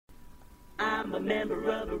I'm a member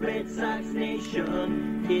of a Red Sox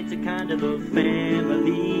nation. It's a kind of a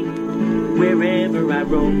family. Wherever I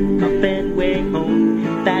roam, up and way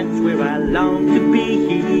home, that's where I long to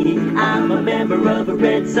be. I'm a member of a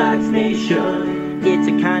Red Sox nation. It's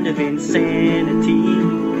a kind of insanity.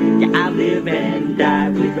 Yeah, I live and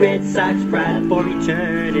die with Red Sox pride for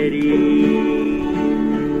eternity.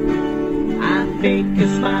 I fake a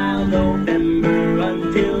smile November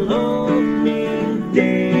until opening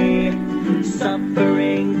day.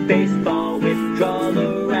 Suffering baseball withdrawal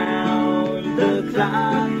around the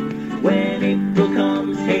clock. When April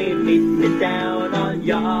comes, hey, meet me down on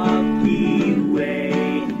Yawkey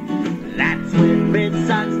Way. That's when Red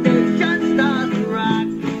Sox Nation starts to rock.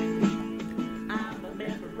 I'm a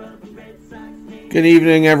member of the Red Sox Nation. Good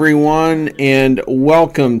evening, everyone, and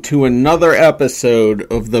welcome to another episode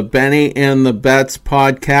of the Benny and the Bets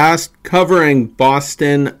podcast covering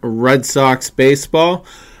Boston Red Sox baseball.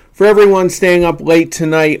 For everyone staying up late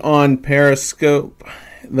tonight on Periscope,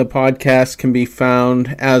 the podcast can be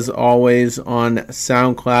found, as always, on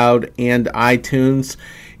SoundCloud and iTunes.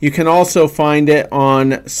 You can also find it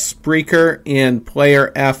on Spreaker and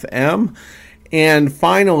Player FM. And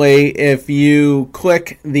finally, if you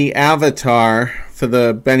click the avatar for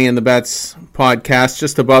the Benny and the Bets podcast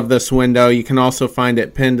just above this window, you can also find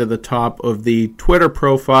it pinned to the top of the Twitter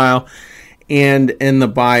profile and in the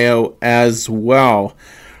bio as well.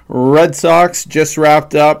 Red Sox just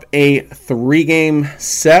wrapped up a 3-game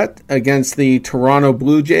set against the Toronto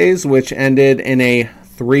Blue Jays, which ended in a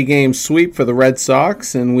 3-game sweep for the Red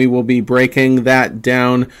Sox, and we will be breaking that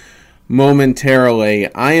down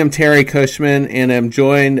momentarily. I am Terry Cushman, and am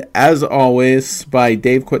joined, as always, by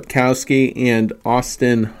Dave Kwiatkowski and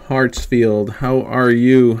Austin Hartsfield. How are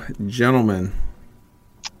you, gentlemen?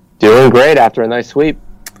 Doing great after a nice sweep.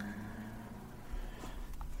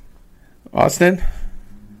 Austin?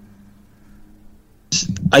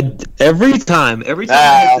 Every time I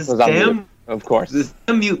hit this damn, of course, this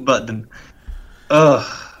damn mute button.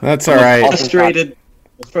 Ugh. That's all right. Frustrated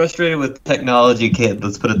with technology, kid.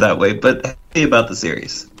 Let's put it that way. But happy about the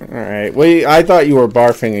series. All right. I thought you were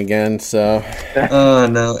barfing again, so. Oh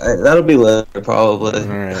no, that'll be later probably. All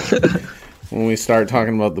right. When we start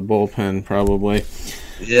talking about the bullpen, probably.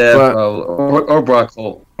 Yeah, probably. Or Brock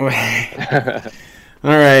Holt. All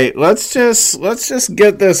right, let's just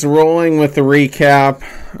get this rolling with the recap.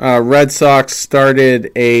 Red Sox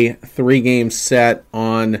started a 3-game set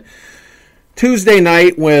on Tuesday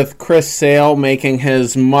night with Chris Sale making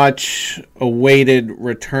his much-awaited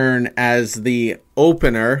return as the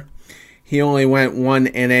opener. He only went 1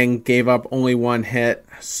 inning, gave up only 1 hit,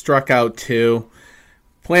 struck out 2.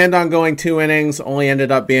 Planned on going 2 innings, only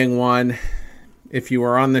ended up being 1. If you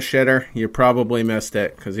were on the shitter, you probably missed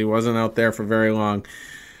it because he wasn't out there for very long.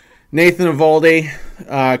 Nathan Eovaldi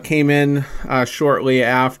came in shortly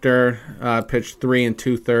after, pitched 3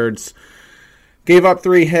 2/3. Gave up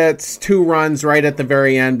 3 hits, 2 runs right at the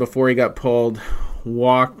very end before he got pulled.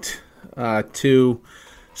 Walked 2,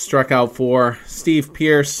 struck out 4. Steve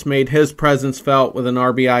Pearce made his presence felt with an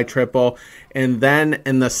RBI triple. And then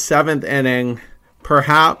in the 7th inning,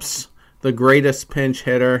 perhaps the greatest pinch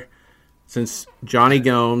hitter since Johnny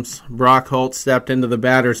Gomes, Brock Holt stepped into the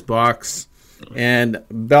batter's box and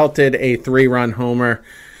belted a 3-run homer.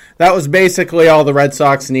 That was basically all the Red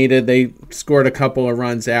Sox needed. They scored a couple of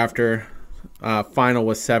runs after. Final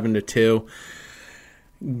was 7-2.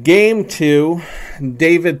 Game 2,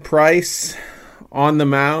 David Price on the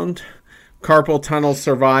mound. Carpal tunnel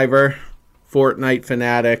survivor, Fortnite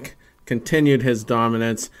fanatic, continued his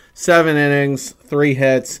dominance. 7 innings, 3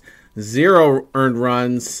 hits, 0 earned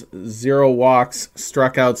runs, 0 walks,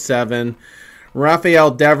 struck out 7.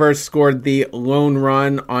 Rafael Devers scored the lone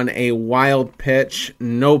run on a wild pitch.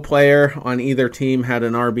 No player on either team had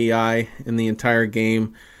an RBI in the entire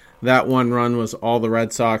game. That 1 run was all the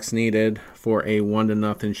Red Sox needed for a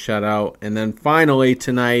 1-0 shutout. And then finally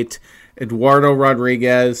tonight, Eduardo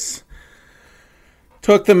Rodriguez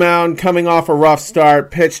took the mound coming off a rough start,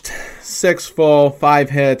 pitched 6 full, 5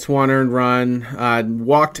 hits, 1 earned run,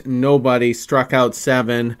 walked nobody, struck out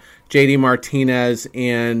 7. JD Martinez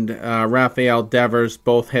and Rafael Devers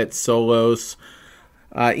both hit solos.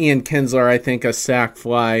 Ian Kinsler, I think, a sac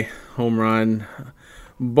fly home run.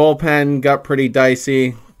 Bullpen got pretty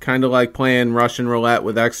dicey, kind of like playing Russian roulette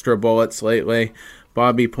with extra bullets lately.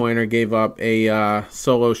 Bobby Pointer gave up a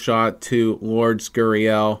solo shot to Lourdes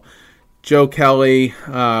Gurriel. Joe Kelly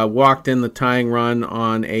walked in the tying run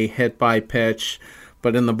on a hit by pitch,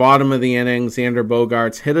 but in the bottom of the inning, Xander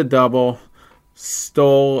Bogaerts hit a double,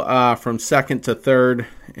 stole from second to third,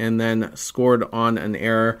 and then scored on an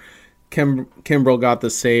error. Kimbrel got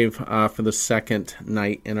the save for the second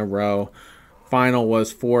night in a row. final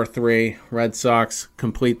was 4-3. Red Sox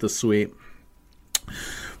complete the sweep.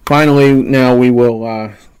 Finally, now we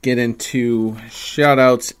will get into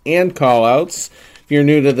shout-outs and call-outs. If you're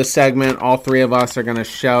new to the segment, all three of us are going to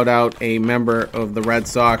shout out a member of the Red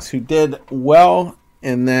Sox who did well,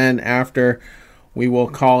 and then after, we will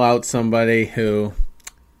call out somebody who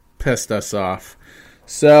pissed us off.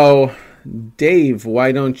 So, Dave,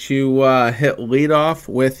 why don't you hit leadoff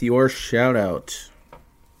with your shout-out?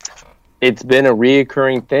 It's been a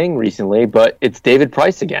reoccurring thing recently, but it's David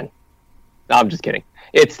Price again. No, I'm just kidding.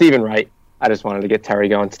 It's Stephen Wright. I just wanted to get Terry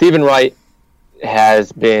going. Stephen Wright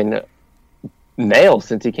has been nailed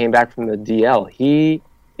since he came back from the DL. He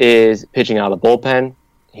is pitching out of the bullpen.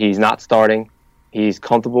 He's not starting. He's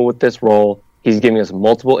comfortable with this role. He's giving us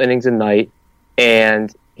multiple innings a night,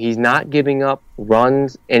 and he's not giving up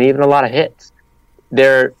runs and even a lot of hits.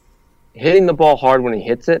 They're hitting the ball hard when he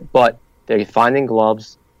hits it, but they're finding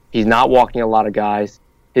gloves. He's not walking a lot of guys.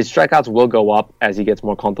 His strikeouts will go up as he gets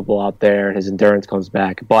more comfortable out there and his endurance comes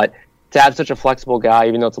back. But to have such a flexible guy,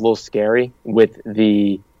 even though it's a little scary with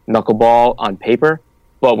the knuckleball on paper,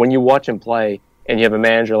 but when you watch him play and you have a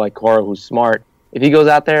manager like Cora who's smart, if he goes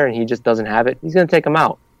out there and he just doesn't have it, he's going to take him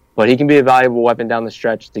out. But he can be a valuable weapon down the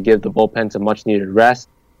stretch to give the bullpen some much-needed rest.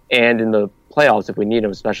 And in the playoffs, if we need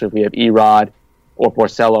him, especially if we have Erod or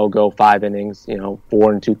Porcello go 5 innings, 4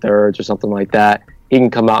 2/3 or something like that, he can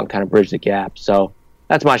come out and kind of bridge the gap. So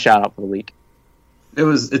that's my shout-out for the week.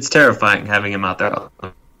 It's terrifying having him out there,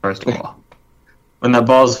 first of all. When that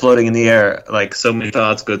ball's floating in the air, like, so many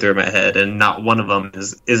thoughts go through my head, and not one of them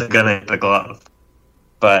isn't going to hit the glove.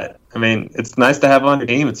 But, I mean, it's nice to have on your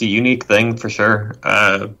team. It's a unique thing for sure.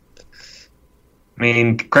 Craig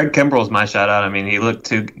Kimbrell's my shout-out. I mean, he looked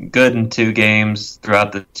too good in 2 games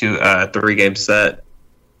throughout the 3-game set.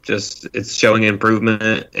 Just, it's showing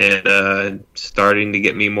improvement and starting to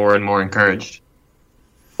get me more and more encouraged.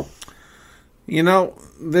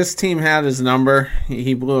 This team had his number.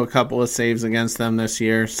 He blew a couple of saves against them this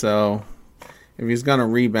year, so if he's going to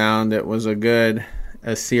rebound, it was a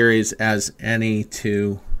series as any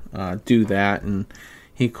to do that, and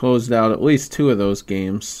he closed out at least 2 of those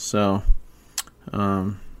games, so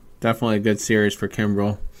definitely a good series for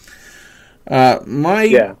Kimbrell.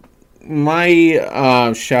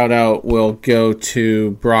 My shout-out will go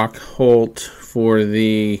to Brock Holt for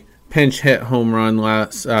the pinch hit home run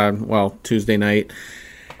Tuesday night.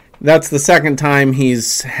 That's the second time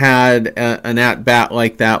he's had an at-bat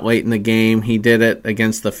like that late in the game. He did it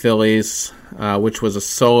against the Phillies, which was a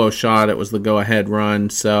solo shot. It was the go-ahead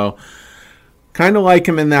run, so kind of like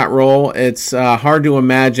him in that role. It's hard to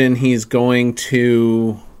imagine he's going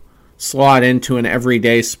to slot into an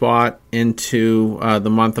everyday spot into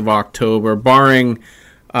the month of October, barring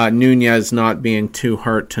Nunez not being too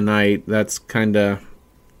hurt tonight. That's kind of,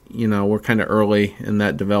 we're kind of early in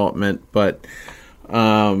that development, but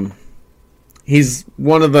he's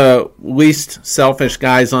one of the least selfish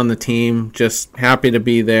guys on the team, just happy to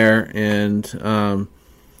be there, and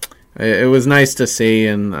it was nice to see,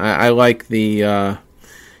 and I like I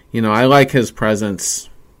like his presence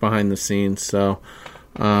behind the scenes, so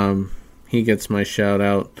he gets my shout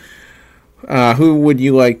out. Who would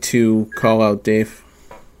you like to call out, Dave?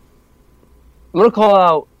 I'm going to call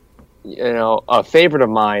out, a favorite of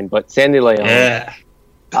mine, but Sandy Leon. Yeah.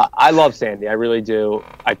 I love Sandy. I really do.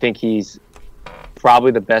 I think he's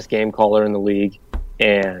probably the best game caller in the league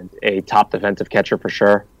and a top defensive catcher for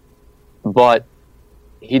sure. But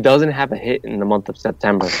he doesn't have a hit in the month of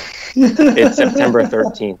September. It's September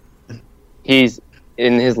 13th. He's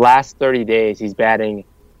in his last 30 days, he's batting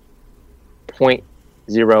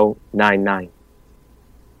 .099,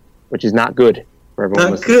 which is not good for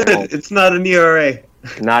everyone. Not good. It's not an ERA.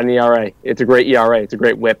 Not an ERA. It's a great ERA. It's a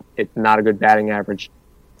great whip. It's not a good batting average.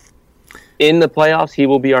 In the playoffs, he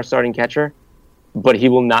will be our starting catcher, but he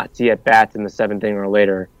will not see at-bats in the 7th inning or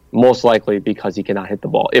later, most likely because he cannot hit the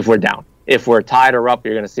ball if we're down. If we're tied or up,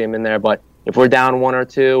 you're going to see him in there, but if we're down 1 or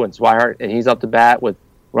 2 and Swihart, and he's up to bat with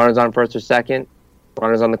runners on first or second,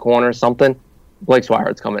 runners on the corner, something, Blake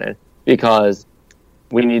Swihart's coming in because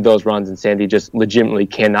we need those runs, and Sandy just legitimately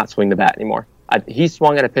cannot swing the bat anymore. He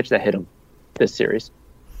swung at a pitch that hit him this series,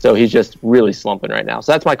 so he's just really slumping right now.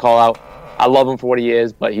 So that's my call out. I love him for what he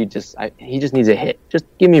is, but he just needs a hit. Just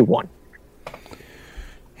give me one.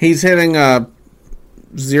 He's hitting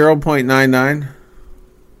 0.99.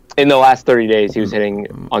 In the last 30 days, he was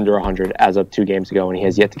hitting under 100 as of 2 games ago, and he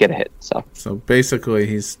has yet to get a hit. So basically,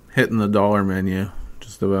 he's hitting the dollar menu,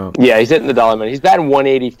 just about. Yeah, he's hitting the dollar menu. He's batting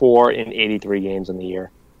 184 in 83 games in the year.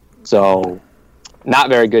 So not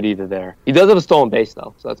very good either there. He does have a stolen base,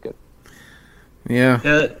 though, so that's good. Yeah.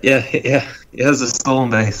 Yeah. He has a stolen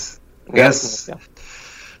base. Yes.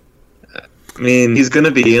 I mean, he's going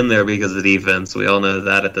to be in there because of defense. We all know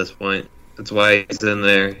that at this point. That's why he's in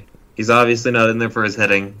there. He's obviously not in there for his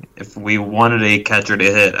hitting. If we wanted a catcher to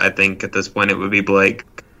hit, I think at this point it would be Blake.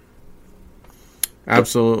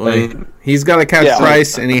 Absolutely. He's got to catch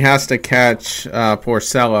Price, and he has to catch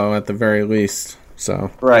Porcello at the very least.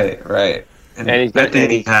 So Right. And I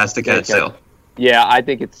think he has to catch Sale. Yeah, I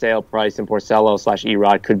think it's Sale, Price, and Porcello /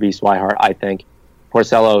 Erod could be Swihart, I think.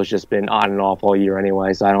 Porcello has just been on and off all year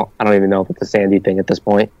anyway, so I don't even know if it's a Sandy thing at this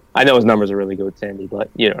point. I know his numbers are really good with Sandy, but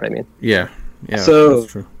you know what I mean. Yeah, so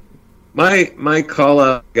that's true. My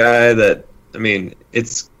call-out guy that, I mean,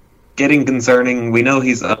 it's getting concerning. We know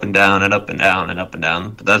he's up and down and up and down and up and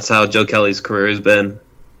down, but that's how Joe Kelly's career has been.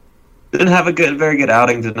 Didn't have a very good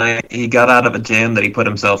outing tonight. He got out of a jam that he put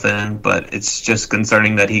himself in, but it's just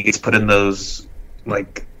concerning that he gets put in those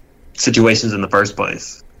situations in the first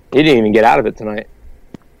place. He didn't even get out of it tonight.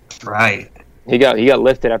 Right. He got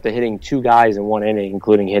lifted after hitting 2 guys in 1 inning,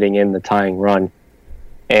 including hitting in the tying run.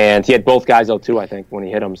 And he had both guys out too, I think, when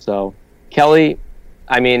he hit them. So Kelly,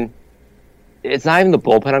 I mean, it's not even the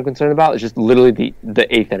bullpen I'm concerned about. It's just literally the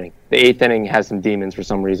 8th inning. The 8th inning has some demons for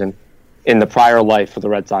some reason. In the prior life for the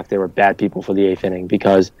Red Sox, they were bad people for the 8th inning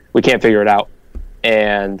because we can't figure it out.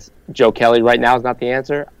 And Joe Kelly right now is not the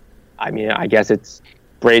answer. I mean, I guess it's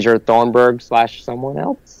Brazier, Thornburg / someone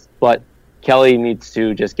else. But Kelly needs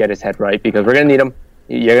to just get his head right because we're going to need him.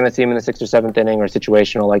 You're going to see him in the 6th or 7th inning or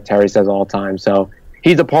situational like Terry says all the time. So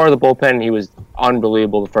he's a part of the bullpen. He was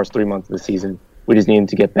unbelievable the first 3 months of the season. We just need him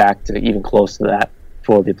to get back to even close to that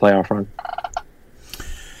for the playoff run.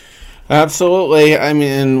 Absolutely. I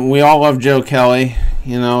mean, we all love Joe Kelly,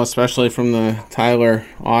 especially from the Tyler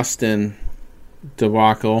Austin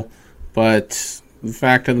debacle. But the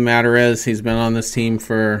fact of the matter is he's been on this team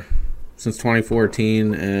since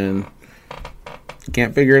 2014 and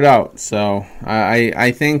can't figure it out. So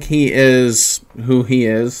I think he is who he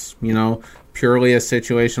is, purely a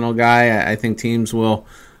situational guy. I think teams will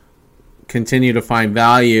continue to find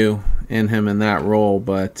value in him in that role,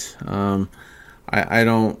 but I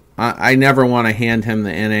never want to hand him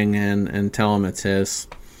the inning and tell him it's his.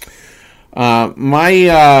 My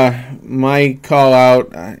call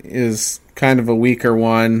out is kind of a weaker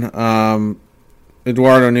one.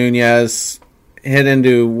 Eduardo Nunez hit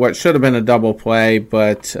into what should have been a double play,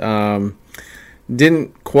 but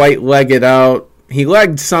didn't quite leg it out. He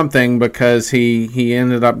legged something because he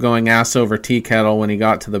ended up going ass over tea kettle when he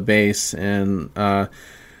got to the base, and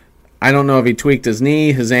I don't know if he tweaked his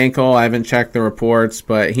knee, his ankle. I haven't checked the reports,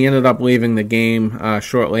 but he ended up leaving the game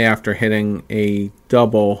shortly after hitting a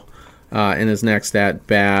double in his next at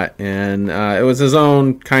bat, and it was his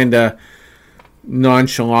own kind of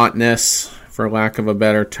nonchalantness, for lack of a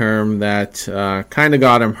better term, that kind of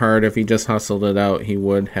got him hurt. If he just hustled it out, he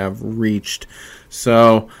would have reached.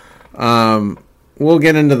 So we'll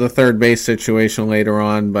get into the third base situation later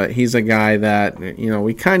on, but he's a guy that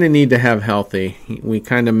we kind of need to have healthy. We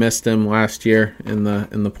kind of missed him last year in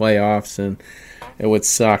the playoffs, and it would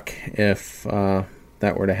suck if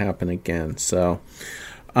that were to happen again. So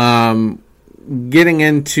getting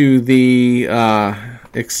into the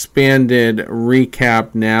expanded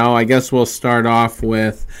recap now, I guess we'll start off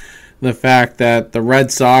with the fact that the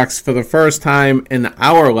Red Sox, for the first time in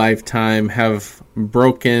our lifetime, have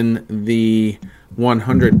broken the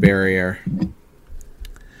 100 barrier.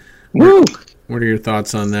 Woo! What are your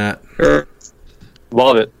thoughts on that?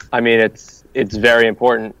 Love it. I mean, it's very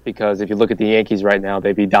important because if you look at the Yankees right now,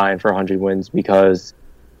 they'd be dying for 100 wins because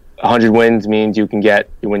 100 wins means you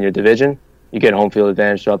win your division, you get home field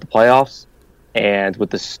advantage throughout the playoffs, and with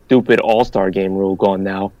the stupid All-Star game rule going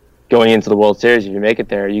into the World Series, if you make it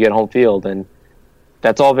there, you get home field, and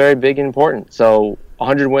that's all very big and important. So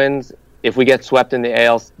 100 wins. If we get swept in the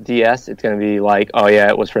ALDS, it's going to be like, oh yeah,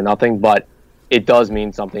 it was for nothing, but it does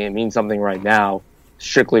mean something. It means something right now,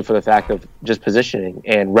 strictly for the fact of just positioning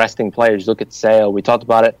and resting players. Look at Sale. We talked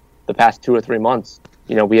about it the past 2 or 3 months.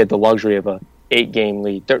 We had the luxury of a 8-game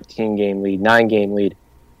lead, 13-game lead, 9-game lead,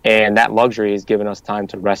 and that luxury has given us time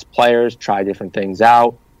to rest players, try different things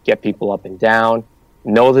out, get people up and down.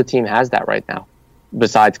 No other team has that right now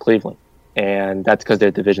besides Cleveland. And that's because their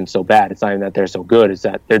division's so bad. It's not even that they're so good, it's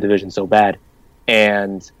that their division's so bad.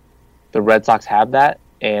 And the Red Sox have that,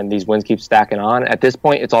 and these wins keep stacking on. At this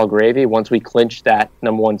point, it's all gravy. Once we clinch that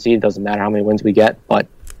number 1 seed, it doesn't matter how many wins we get, but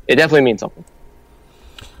it definitely means something.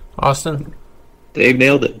 Austin? Dave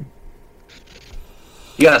nailed it.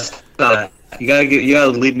 Yes. You gotta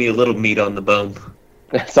leave me a little meat on the bone.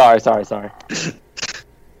 Sorry.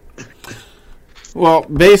 Well,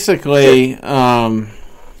 basically,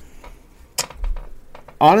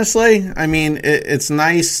 honestly, I mean, it's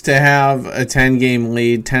nice to have a 10-game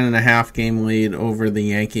lead, 10.5-game lead over the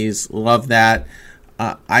Yankees. Love that.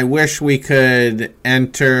 I wish we could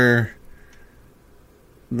enter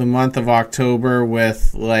the month of October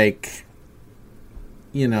with like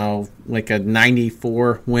a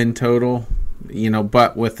 94 win total,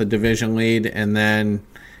 but with the division lead, and then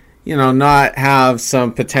not have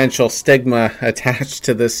some potential stigma attached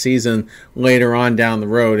to this season later on down the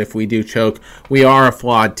road if we do choke. We are a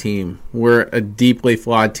flawed team. We're a deeply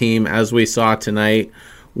flawed team, as we saw tonight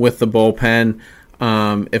with the bullpen.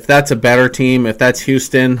 If that's a better team, if that's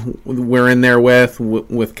Houston, we're in there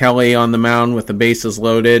with Kelly on the mound with the bases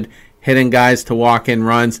loaded, hitting guys to walk-in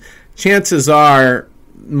runs, chances are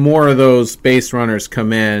more of those base runners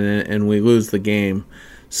come in and we lose the game.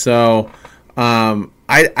 So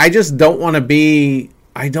I just don't want to be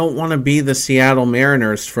the Seattle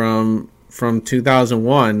Mariners from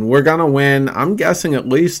 2001. We're going to win, I'm guessing, at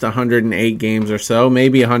least 108 games or so,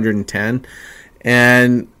 maybe 110.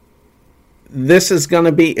 And this is going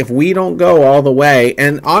to be, if we don't go all the way,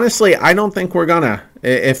 and honestly, I don't think we're going to.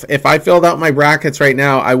 If I filled out my brackets right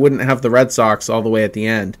now, I wouldn't have the Red Sox all the way at the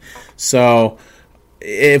end. So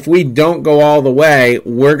if we don't go all the way,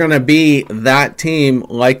 we're going to be that team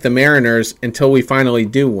like the Mariners until we finally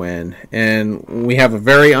do win. And we have a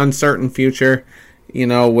very uncertain future,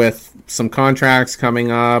 with some contracts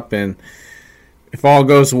coming up. And if all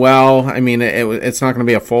goes well, I mean, it's not going to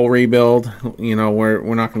be a full rebuild. We're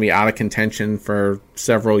not going to be out of contention for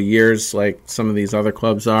several years like some of these other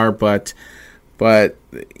clubs are. But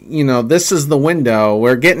this is the window.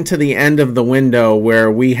 We're getting to the end of the window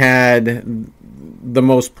where we had the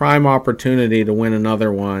most prime opportunity to win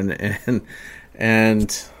another one,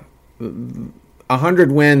 and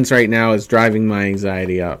 100 wins right now is driving my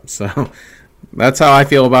anxiety up. So that's how I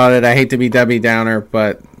feel about it. I hate to be Debbie Downer,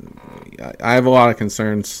 but I have a lot of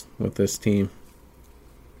concerns with this team.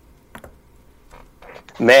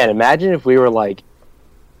 Man, imagine if we were like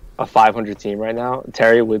a 500 team right now.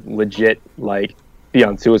 Terry would legit be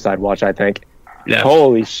on suicide watch, I think. Yeah.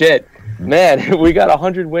 Holy shit. Man, we got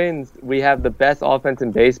 100 wins. We have the best offense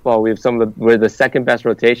in baseball. We're the second best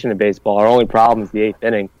rotation in baseball. Our only problem is the 8th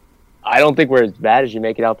inning. I don't think we're as bad as you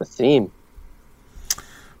make it out the seam.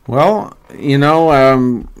 Well,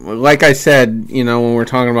 like I said, when we're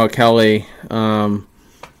talking about Kelly,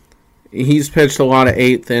 he's pitched a lot of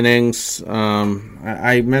 8th innings.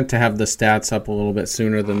 I meant to have the stats up a little bit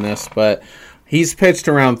sooner than this, but he's pitched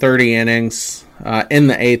around 30 innings in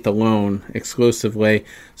the 8th alone, exclusively.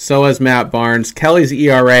 So has Matt Barnes. Kelly's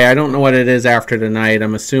ERA, I don't know what it is after tonight.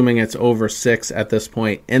 I'm assuming it's over 6 at this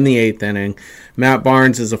point in the 8th inning. Matt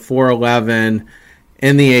Barnes is a 4.11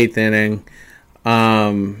 in the 8th inning.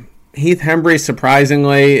 Heath Hembry,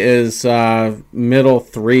 surprisingly, is middle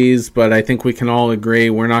 3s, but I think we can all agree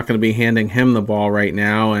we're not going to be handing him the ball right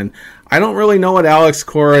now. And I don't really know what Alex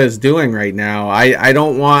Cora is doing right now. I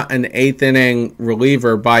don't want an 8th inning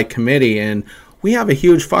reliever by committee, and we have a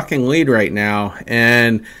huge fucking lead right now.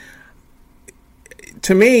 And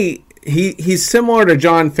to me, he's similar to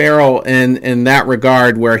John Farrell in that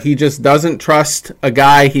regard, where he just doesn't trust a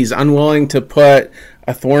guy. He's unwilling to put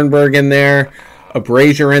a Thornburg in there, a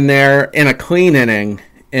Brazier in there, in a clean inning,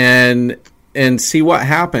 and see what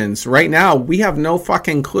happens. Right now, we have no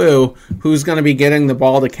fucking clue who's going to be getting the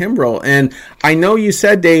ball to Kimbrel. And I know you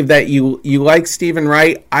said, Dave, that you like Stephen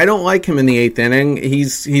Wright. I don't like him in the 8th inning.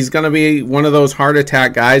 He's going to be one of those heart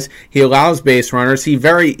attack guys. He allows base runners. He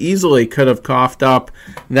very easily could have coughed up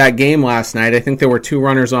that game last night. I think there were 2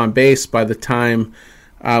 runners on base by the time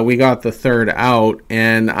we got the 3rd out,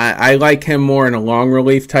 and I like him more in a long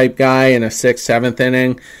relief type guy in a 6th, 7th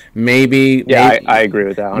inning. Maybe I agree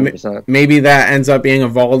with that 100%. Maybe that ends up being a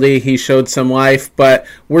Valdi. He showed some life, but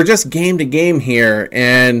we're just game to game here,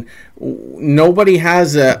 and nobody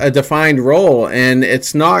has a defined role, and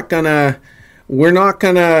it's not gonna. We're not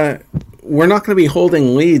gonna be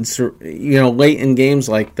holding leads, late in games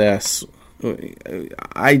like this.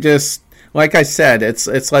 Like I said,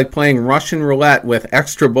 it's like playing Russian roulette with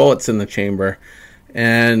extra bullets in the chamber,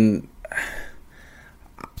 and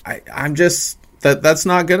I'm just that's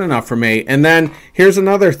not good enough for me. And then here's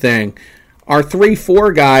another thing: our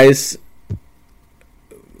 3-4 guys.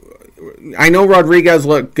 I know Rodriguez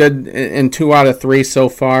looked good in 2 out of 3 so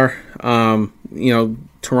far.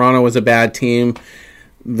 Toronto was a bad team.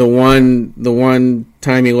 The one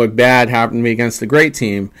time he looked bad happened to be against the great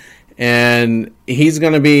team. And he's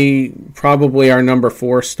going to be probably our number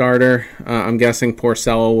 4 starter. I'm guessing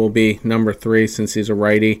Porcello will be number 3 since he's a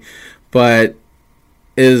righty. But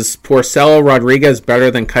is Porcello Rodriguez better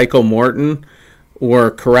than Keiko Morton?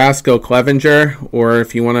 or Carrasco Clevenger, or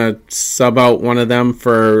if you want to sub out one of them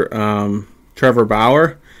for Trevor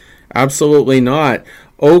Bauer. Absolutely not.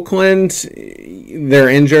 Oakland, they're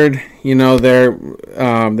injured. They've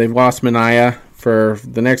lost Manaea for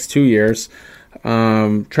the next 2 years.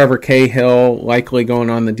 Trevor Cahill likely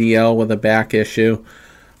going on the DL with a back issue.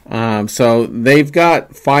 So they've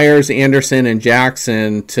got Fires, Anderson, and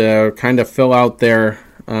Jackson to kind of fill out their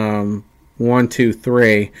 1, 2,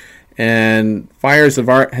 3. And Fires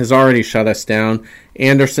has already shut us down.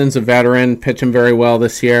 Anderson's a veteran, pitching very well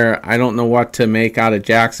this year. I don't know what to make out of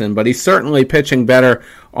Jackson, but he's certainly pitching better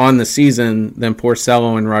on the season than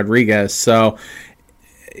Porcello and Rodriguez. So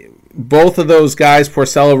both of those guys,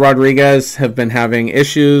 Porcello, Rodriguez, have been having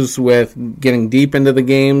issues with getting deep into the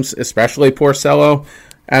games, especially Porcello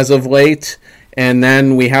as of late. And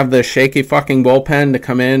then we have the shaky fucking bullpen to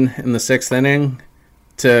come in the 6th inning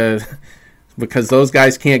because those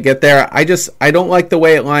guys can't get there. I don't like the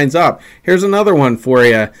way it lines up. Here's another one for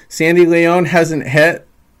you. Sandy Leon hasn't hit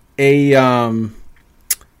he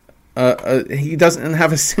doesn't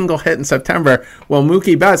have a single hit in September. Well,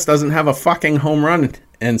 Mookie Betts doesn't have a fucking home run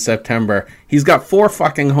in September. He's got 4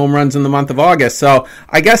 fucking home runs in the month of August. So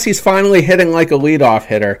I guess he's finally hitting like a leadoff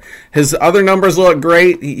hitter. His other numbers look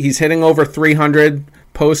great. He's hitting over 300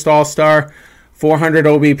 post All-Star, 400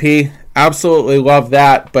 OBP. Absolutely love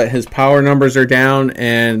that, but his power numbers are down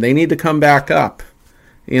and they need to come back up.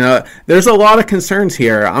 There's a lot of concerns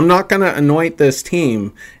here. I'm not going to anoint this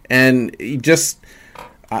team, and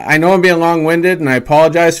I know I'm being long-winded and I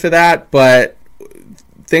apologize for that, but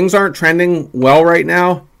things aren't trending well right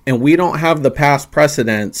now, and we don't have the past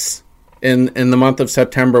precedents in the month of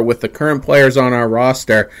September with the current players on our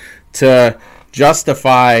roster to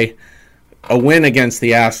justify a win against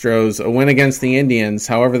the Astros, a win against the Indians,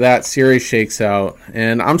 however that series shakes out.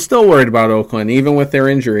 And I'm still worried about Oakland, even with their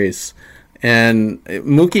injuries. And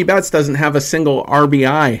Mookie Betts doesn't have a single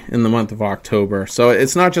RBI in the month of October. So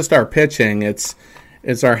it's not just our pitching, it's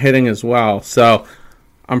our hitting as well. So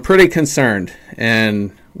I'm pretty concerned.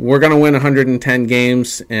 And we're going to win 110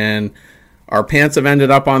 games. And our pants have ended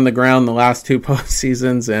up on the ground the last 2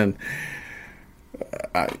 postseasons. And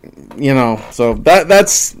so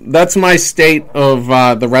that's my state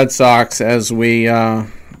of the Red Sox as we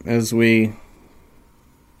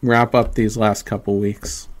wrap up these last couple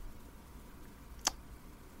weeks.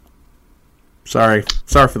 Sorry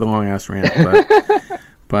for the long ass rant,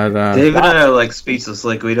 but Dave and I are like speechless,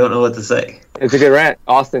 like we don't know what to say. It's a good rant.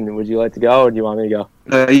 Austin, would you like to go, or do you want me to go?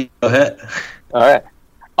 No, you go ahead. All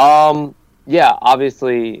right. Yeah,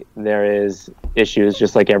 obviously there is issues,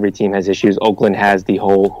 just like every team has issues. Oakland has the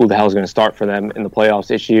whole who the hell is going to start for them in the playoffs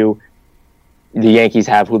issue. The Yankees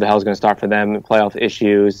have who the hell is going to start for them in playoff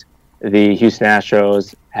issues. The Houston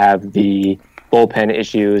Astros have the bullpen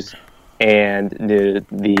issues. And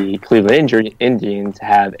the Cleveland Indians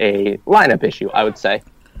have a lineup issue, I would say,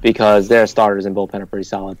 because their starters and bullpen are pretty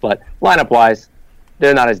solid. But lineup-wise,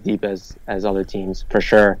 they're not as deep as other teams, for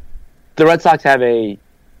sure. The Red Sox have a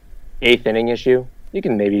 8th inning issue. You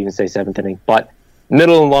can maybe even say 7th inning. But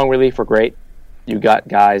middle and long relief are great. You got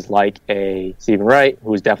guys like a Stephen Wright,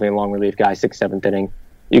 who's definitely a long relief guy, 6th, 7th inning.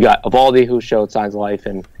 You got Eovaldi, who showed signs of life,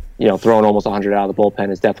 and throwing almost 100 out of the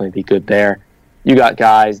bullpen is definitely be good there. You got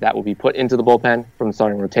guys that will be put into the bullpen from the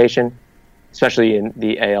starting rotation, especially in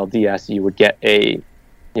the ALDS. You would get a,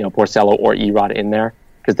 Porcello or Erod in there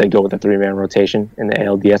because they go with a 3-man rotation in the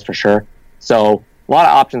ALDS for sure. So a lot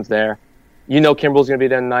of options there. Kimbrel's going to be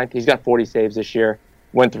there in the 9th. He's got 40 saves this year.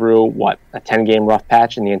 Went through, a 10-game rough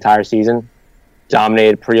patch in the entire season.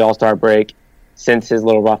 Dominated pre-All-Star break. Since his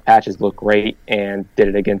little rough patches looked great and did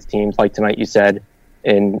it against teams like tonight you said,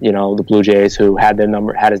 in the Blue Jays, who had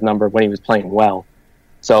his number when he was playing well.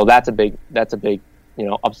 So that's a big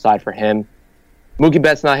upside for him. Mookie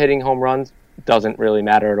Betts not hitting home runs doesn't really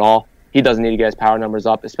matter at all. He doesn't need to get his power numbers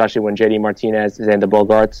up, especially when JD Martinez and the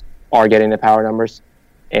Bogarts are getting the power numbers,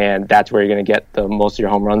 and that's where you're going to get the most of your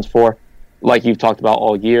home runs for. Like you've talked about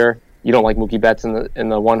all year, you don't like Mookie Betts in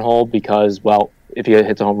the one hole because, well, if he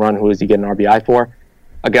hits a home run, who does he get an RBI for?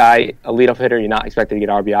 A leadoff hitter, you're not expected to get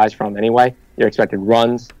RBIs from anyway. You're expected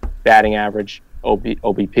runs, batting average,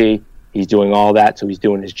 OBP. He's doing all that, so he's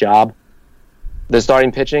doing his job. The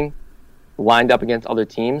starting pitching, lined up against other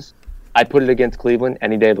teams, I'd put it against Cleveland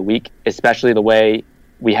any day of the week, especially the way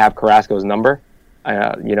we have Carrasco's number.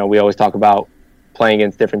 We always talk about playing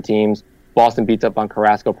against different teams. Boston beats up on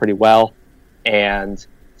Carrasco pretty well, and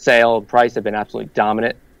Sale and Price have been absolutely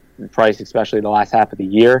dominant. Price, especially the last half of the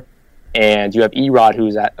year. And you have Erod,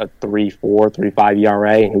 who's at a 3.4, 3.5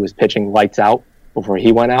 ERA, and who was pitching lights out before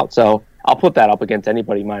he went out. So I'll put that up against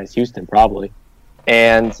anybody minus Houston, probably.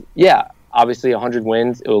 And, yeah, Obviously, 100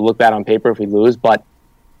 wins, it will look bad on paper if we lose, but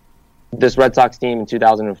this Red Sox team in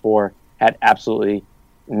 2004 had absolutely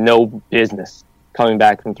no business coming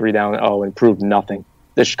back from 3-0 and proved nothing.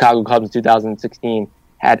 The Chicago Cubs in 2016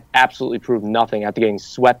 had absolutely proved nothing after getting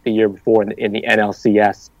swept the year before in the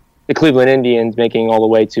NLCS. The Cleveland Indians, making all the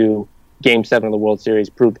way to Game 7 of the World Series,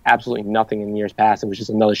 proved absolutely nothing in years past. It was just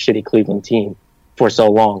another shitty Cleveland team for so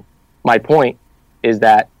long. My point is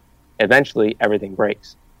that eventually everything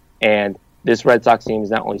breaks. And this Red Sox team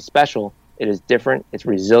is not only special, it is different, it's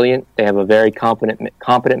resilient, they have a very competent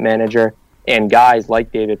manager, and guys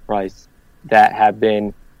like David Price that have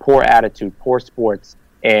been poor attitude, poor sports,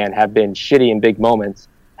 and have been shitty in big moments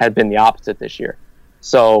have been the opposite this year.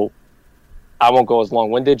 So I won't go as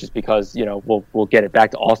long-winded just because, we'll get it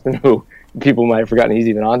back to Austin, who people might have forgotten he's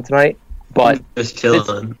even on tonight. But just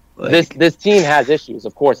chilling. This team has issues,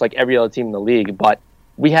 of course, like every other team in the league, but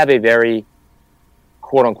we have a very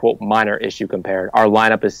quote-unquote minor issue compared. Our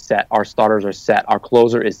lineup is set. Our starters are set. Our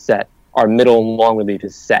closer is set. Our middle and long relief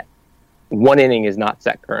is set. One inning is not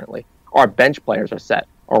set currently. Our bench players are set.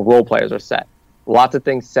 Our role players are set. Lots of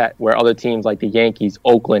things set where other teams like the Yankees,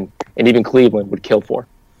 Oakland, and even Cleveland would kill for.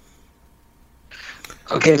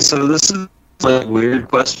 Okay, so this is a weird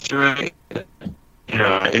question, right?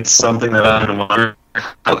 It's something that I've been wondering.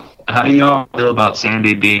 How do y'all feel about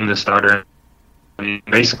Sandy being the starter? I mean,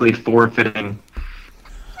 basically forfeiting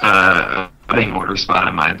batting order spot,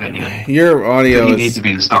 in my opinion. Your audio he needs to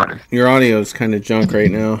be the starter. Your audio is kind of junk right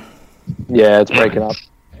now. Yeah, it's breaking up.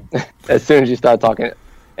 As soon as you start talking.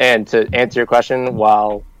 And to answer your question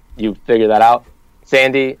while you figure that out,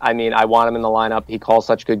 Sandy, I want him in the lineup. He calls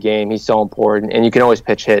such a good game. He's so important. And you can always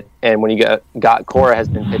pitch hit. And when you got Cora has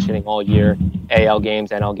been pitch hitting all year. AL games,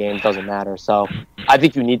 NL games, doesn't matter. So I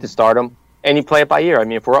think you need to start him. And you play it by ear. I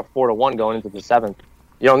mean, if we're up 4-1 going into the 7th,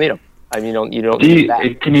 you don't need him. I mean, you don't need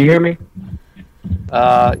that. Can you hear me?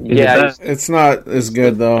 Yeah. It's not as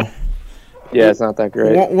good, though. Yeah, it's not that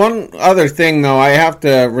great. One other thing, though, I have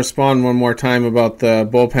to respond one more time about the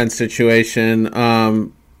bullpen situation.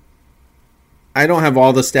 I don't have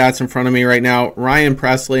all the stats in front of me right now. Ryan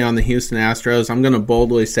Presley on the Houston Astros, I'm going to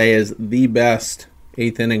boldly say, is the best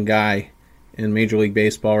eighth-inning guy in Major League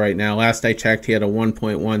Baseball right now. Last I checked, he had a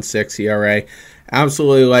 1.16 ERA.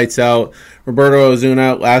 Absolutely lights out. Roberto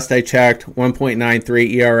Ozuna, last I checked,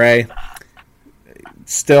 1.93 ERA.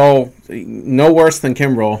 Still no worse than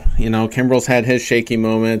Kimbrel. Kimbrel's had his shaky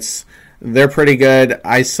moments. They're pretty good.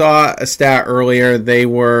 I saw a stat earlier. They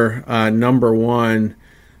were number one.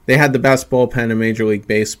 They had the best bullpen in Major League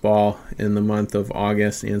Baseball in the month of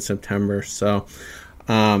August and September. So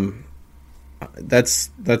that's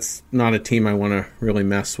not a team I want to really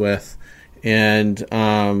mess with. And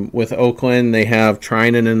with Oakland, they have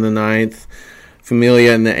Trinan in the 9th,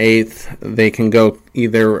 Familia in the 8th. They can go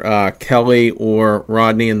either Kelly or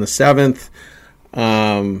Rodney in the 7th.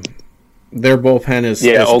 Their bullpen is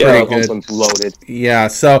pretty good. Oakland's loaded. Yeah,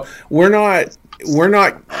 so we're not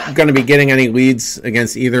going to be getting any leads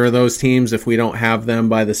against either of those teams if we don't have them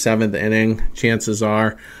by the 7th inning. Chances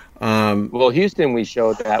are. Well, Houston, we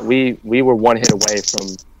showed that we were one hit away from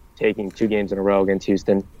taking 2 games in a row against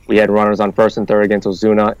Houston. We had runners on first and third against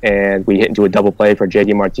Ozuna, and we hit into a double play for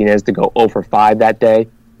J.D. Martinez to go 0 for 5 that day.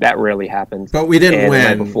 That rarely happens. But we didn't win. The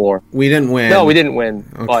night before. We didn't win. No, we didn't win.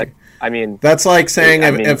 Okay. But, I mean... That's like saying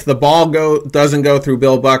if the ball doesn't go through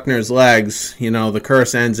Bill Buckner's legs, the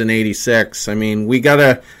curse ends in 86. I mean, we got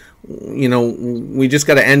to... we just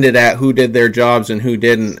got to end it at who did their jobs and who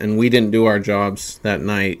didn't, and we didn't do our jobs that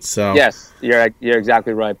night. So yes, you're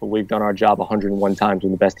exactly right. But we've done our job 101 times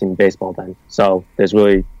with the best team in baseball. Then, so there's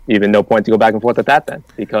really even no point to go back and forth at that then,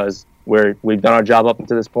 because we've done our job up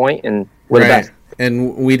until this point, and we're the best.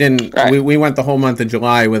 And we didn't. Right. We went the whole month of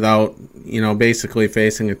July without basically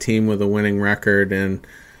facing a team with a winning record, and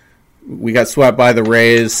we got swept by the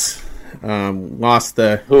Rays. Lost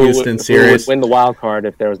the Houston series. Who would win the wild card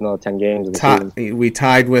if there was another 10 games in the season? We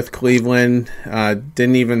tied with Cleveland.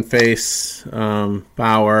 Didn't even face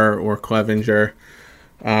Bauer or Clevenger.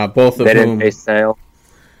 Both of they whom. Didn't face Sale.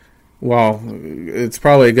 Well, it's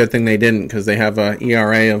probably a good thing they didn't, because they have a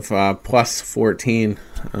ERA of plus 14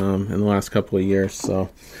 in the last couple of years. So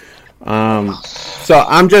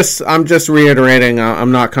I'm just reiterating.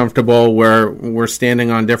 I'm not comfortable. We're standing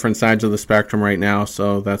on different sides of the spectrum right now,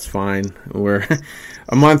 so that's fine. We're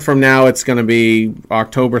a month from now. It's going to be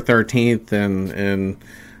October 13th, and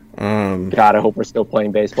God, I hope we're still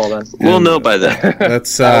playing baseball then. We'll know by then.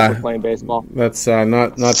 That's we're playing baseball. That's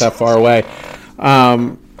not that far away.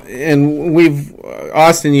 And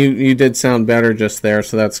Austin, you did sound better just there,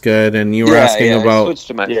 so that's good. And you were asking about. I switched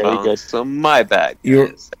to my phone, so my bad.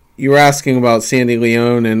 you were asking about Sandy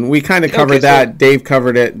Leone, and we kind of covered that. Dave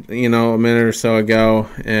covered it, a minute or so ago,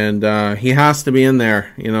 and he has to be in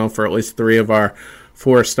there, for at least 3 of our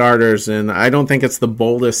 4 starters, and I don't think it's the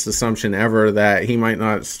boldest assumption ever that he might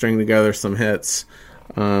not string together some hits,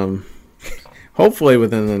 hopefully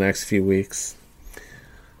within the next few weeks.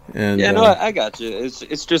 And I got you.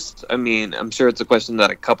 It's just, I'm sure it's a question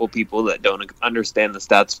that a couple people that don't understand the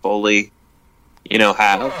stats fully,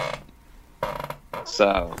 have.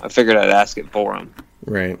 So I figured I'd ask it for him.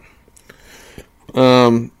 Right.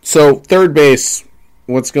 So third base,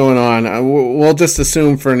 what's going on? We'll just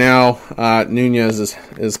assume for now Nunez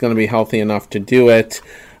is going to be healthy enough to do it.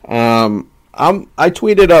 I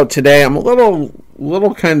tweeted out today. I'm a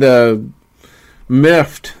little kind of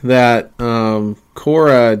miffed that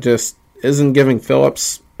Cora just isn't giving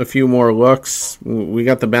Phillips a few more looks. We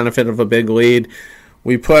got the benefit of a big lead.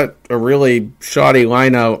 We put a really shoddy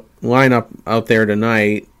lineup out there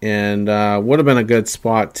tonight, and would have been a good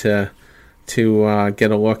spot to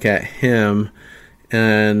get a look at him.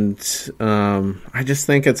 And I just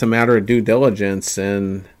think it's a matter of due diligence,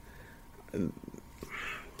 and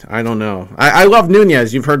I don't know. I love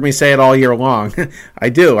Nunez. You've heard me say it all year long. I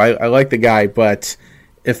do. I like the guy, but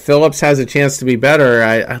if Phillips has a chance to be better,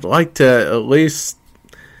 I'd like to at least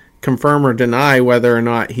confirm or deny whether or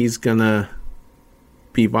not he's going to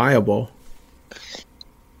be viable.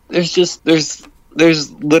 There's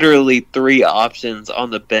literally 3 options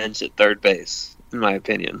on the bench at third base, in my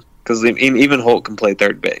opinion, because even Holt can play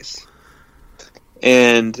third base.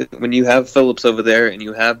 And when you have Phillips over there and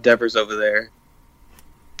you have Devers over there,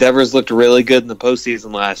 Devers looked really good in the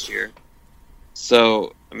postseason last year.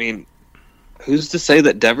 So, who's to say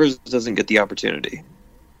that Devers doesn't get the opportunity?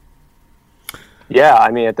 Yeah,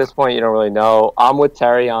 at this point, you don't really know. I'm with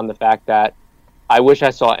Terry on the fact that I wish I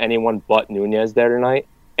saw anyone but Nunez there tonight.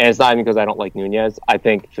 And it's not even because I don't like Nunez. I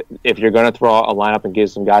think if you're going to throw a lineup and give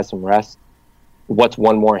some guys some rest, what's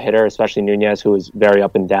one more hitter, especially Nunez, who is very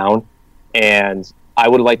up and down. And I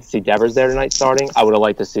would have liked to see Devers there tonight starting. I would have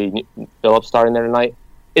liked to see Phillips starting there tonight.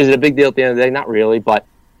 Is it a big deal at the end of the day? Not really, but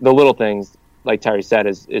the little things, like Terry said,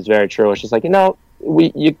 is very true. It's just like, you got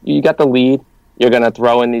the lead. You're going to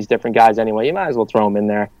throw in these different guys anyway. You might as well throw them in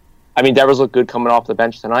there. Devers looked good coming off the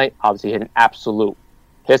bench tonight. Obviously hit an absolute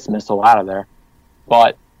piss missile out of there.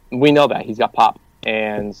 But we know that. He's got pop.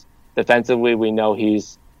 And defensively, we know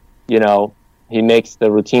he's, he makes the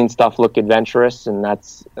routine stuff look adventurous, and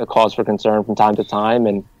that's a cause for concern from time to time.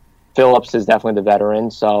 And Phillips is definitely the veteran.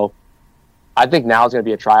 So I think now is going to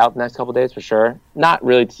be a tryout the next couple of days for sure. Not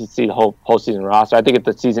really to see the whole postseason roster. I think if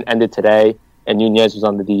the season ended today and Nunez was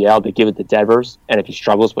on the DL, they give it to Devers. And if he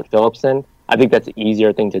struggles, put Phillips in. I think that's an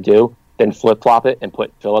easier thing to do than flip-flop it and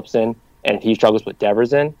put Phillips in. And if he struggles, put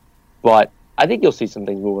Devers in. But I think you'll see some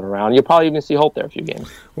things moving around. You'll probably even see Holt there a few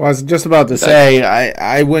games. Well, I was just about to say,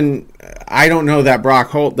 I don't know that Brock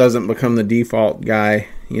Holt doesn't become the default guy,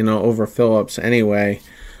 over Phillips anyway.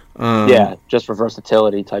 Just for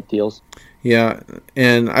versatility type deals. Yeah,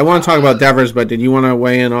 and I want to talk about Devers, but did you want to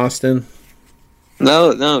weigh in, Austin?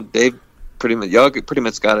 No, Dave, y'all pretty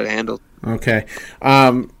much got it handled. Okay.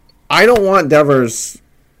 I don't want Devers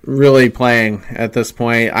really playing at this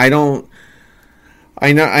point. I know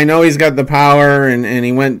he's got the power, and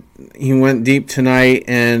he went deep tonight.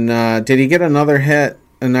 And did he get another hit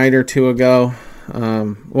a night or two ago?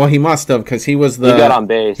 Well, he must have, because he got on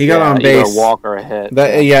base. He got on base. Either a walk or a hit.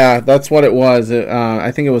 That's what it was.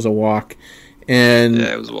 I think it was a walk, and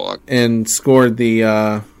it was a walk, and scored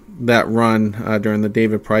the that run during the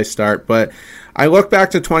David Price start. But I look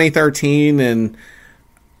back to 2013, and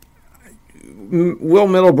Will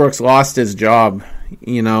Middlebrooks lost his job,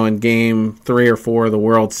 in game 3 or 4 of the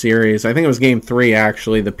World Series. I think it was game 3,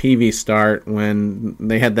 actually, the PV start, when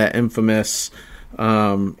they had that infamous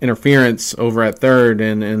interference over at third,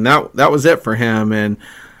 and that was it for him. And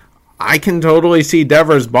I can totally see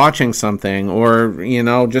Devers botching something, or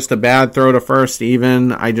just a bad throw to first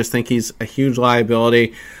even. I just think he's a huge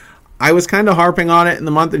liability. I was kind of harping on it in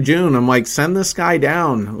the month of June. I'm like, send this guy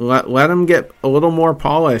down, let him get a little more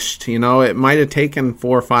polished. It might have taken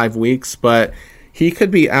 4 or 5 weeks, but he could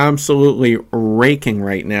be absolutely raking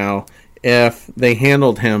right now if they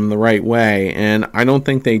handled him the right way, and I don't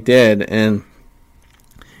think they did. And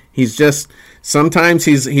he's just, sometimes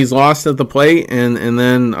he's lost at the plate, and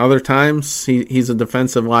then other times he's a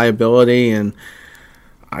defensive liability, and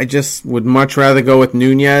I just would much rather go with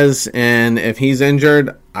Nunez, and if he's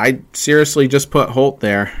injured, I'd seriously just put Holt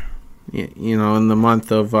there, in the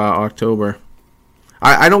month of October.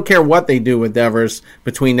 I don't care what they do with Devers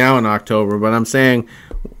between now and October, but I'm saying,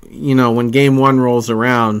 when game 1 rolls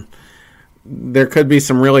around, there could be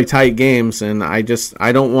some really tight games, and I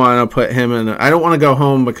don't want to put him in. I don't want to go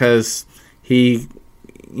home because he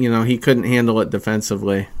couldn't handle it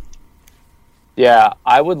defensively. Yeah,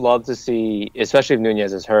 I would love to see, especially if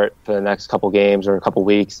Nunez is hurt for the next couple games or a couple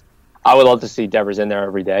weeks, I would love to see Devers in there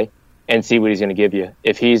every day and see what he's going to give you.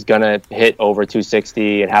 If he's going to hit over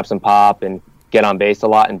 260 and have some pop and get on base a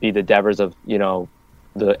lot and be the Devers of,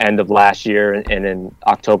 the end of last year and in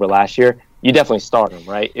October last year, you definitely start him,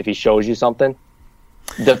 right? If he shows you something.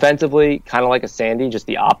 Defensively, kind of like a Sandy, just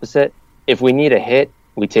the opposite. If we need a hit,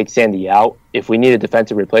 we take Sandy out. If we need a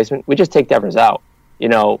defensive replacement, we just take Devers out.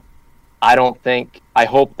 I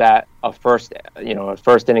hope that a first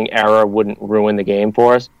inning error wouldn't ruin the game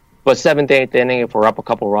for us. But seventh, eighth inning, if we're up a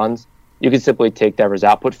couple runs, you can simply take Devers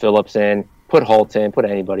out, put Phillips in, put Holt in, put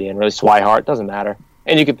anybody in, really Swihart, doesn't matter.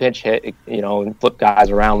 And you can pinch hit, and flip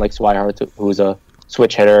guys around like Swihart, who's a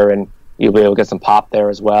switch hitter, and you'll be able to get some pop there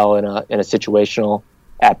as well in a situational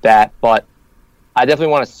at bat. But I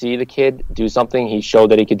definitely want to see the kid do something. He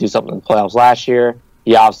showed that he could do something in the playoffs last year.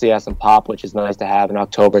 He obviously has some pop, which is nice to have in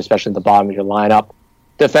October, especially at the bottom of your lineup.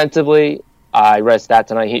 Defensively, I read a stat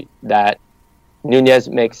tonight that Nunez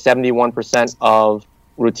makes 71% of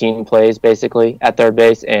routine plays, basically, at third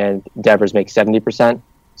base, and Devers makes 70%.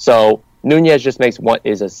 So Nunez just makes what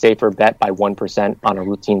is a safer bet by 1% on a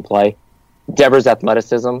routine play. Devers'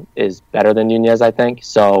 athleticism is better than Nunez, I think.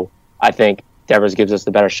 So I think Devers gives us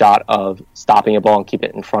the better shot of stopping a ball and keep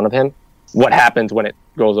it in front of him. What happens when it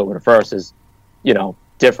goes over to first is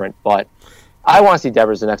different, but I want to see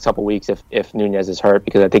Devers the next couple weeks if Nunez is hurt,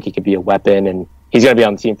 because I think he could be a weapon and he's going to be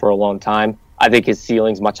on the team for a long time. I think his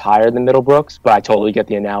ceiling's much higher than Middlebrooks, but I totally get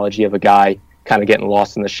the analogy of a guy kind of getting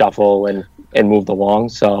lost in the shuffle and moved along.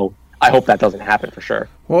 So I hope that doesn't happen for sure.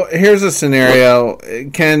 Well, here's a scenario.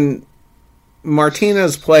 Can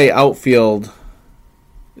Martinez play outfield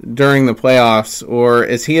during the playoffs, or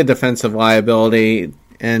is he a defensive liability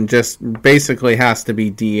and just basically has to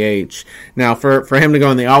be DH? Now, for him to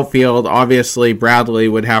go in the outfield, obviously Bradley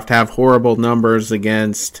would have to have horrible numbers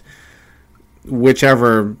against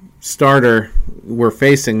whichever starter we're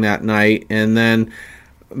facing that night. And then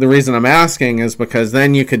the reason I'm asking is because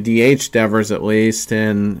then you could DH Devers at least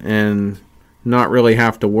and not really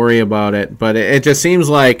have to worry about it. But it just seems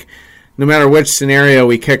like no matter which scenario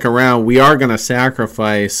we kick around, we are going to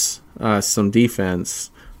sacrifice some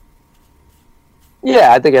defense.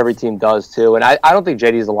 Yeah, I think every team does too, and I don't think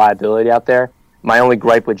JD is a liability out there. My only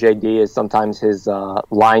gripe with JD is sometimes his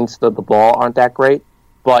lines to the ball aren't that great,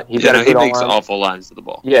 but he makes awful lines to the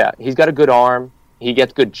ball. Yeah, he's got a good arm. He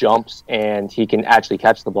gets good jumps, and he can actually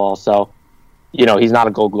catch the ball. So, he's not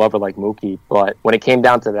a Gold Glover like Mookie, but when it came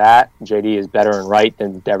down to that, JD is better in right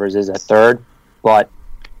than Devers is at third. But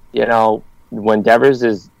when Devers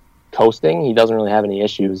is coasting, he doesn't really have any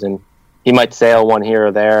issues, and he might sail one here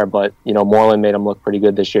or there, but, Moreland made him look pretty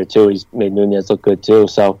good this year, too. He's made Nunez look good, too.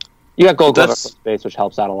 So you got Gold Glover first base, which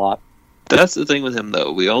helps out a lot. That's the thing with him,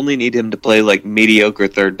 though. We only need him to play, like, mediocre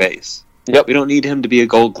third base. Yep. We don't need him to be a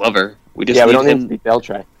Gold Glover. We don't need him to be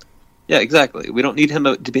Beltray. Yeah, exactly. We don't need him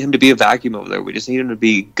to be a vacuum over there. We just need him to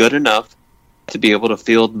be good enough to be able to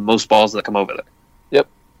field most balls that come over there. Yep.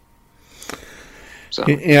 So.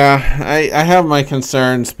 Yeah, I have my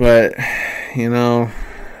concerns, but, well,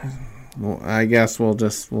 I guess we'll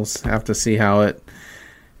have to see how it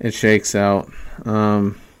shakes out.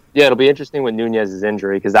 Yeah, it'll be interesting with Nunez's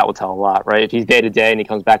injury, because that will tell a lot, right? If he's day-to-day and he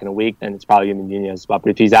comes back in a week, then it's probably going to be Nunez's spot.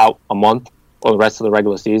 But if he's out a month or the rest of the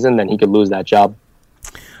regular season, then he could lose that job.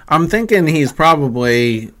 I'm thinking he's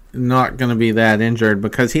probably not going to be that injured,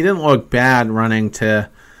 because he didn't look bad running to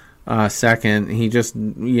second. He just,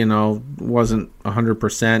 wasn't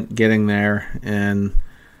 100% getting there, and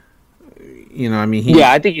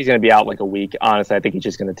I think he's going to be out like a week. Honestly, I think he's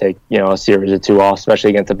just going to take, a series or two off, especially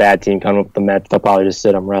against a bad team coming up with the Mets. They'll probably just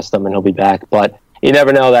sit him, rest him, and he'll be back. But you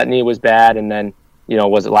never know. That knee was bad, and then,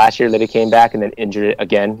 was it last year that he came back and then injured it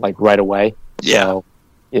again, like right away? Yeah. So,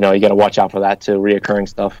 you got to watch out for that too, reoccurring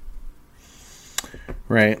stuff.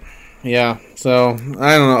 Right. Yeah. So,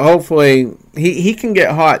 I don't know. Hopefully, he can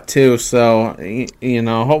get hot too. So,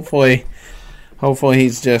 hopefully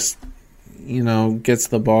he's just, gets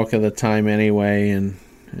the bulk of the time anyway, and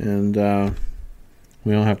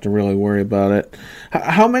we don't have to really worry about it.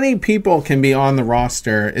 How many people can be on the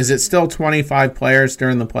roster? Is it still 25 players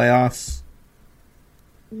during the playoffs?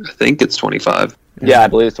 I think it's 25. Yeah, I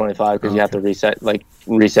believe it's 25 because you have to reset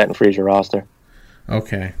and freeze your roster.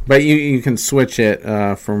 Okay, but you can switch it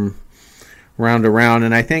from round to round,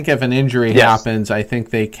 and I think if an injury happens, I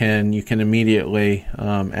think you can immediately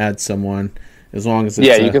add someone as long as it's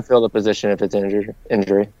Yeah, you can fill the position if it's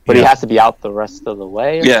injury. But Yeah. he has to be out the rest of the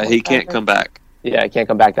way. or Yeah, something he like can't that? come back. Yeah, he can't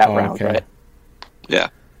come back that Oh, round, okay. right? Yeah,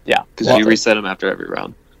 Yeah. because Well, you reset him after every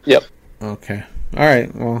round. Yep. Okay. All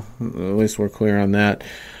right. Well, at least we're clear on that.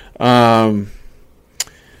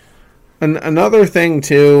 Another thing,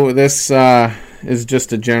 too, this is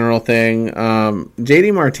just a general thing.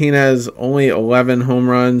 JD Martinez, only 11 home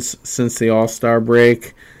runs since the All-Star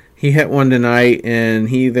break. He hit one tonight, and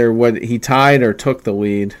he tied or took the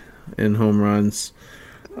lead in home runs.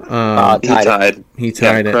 He Tied it. tied. He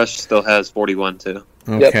tied it. Crush still has 41 too.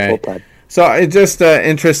 Okay. Yep, both tied. So it's just an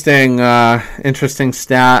interesting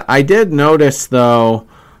stat. I did notice, though,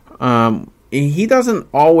 he doesn't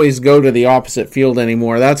always go to the opposite field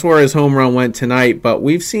anymore. That's where his home run went tonight. But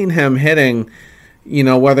we've seen him hitting,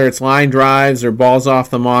 whether it's line drives or balls off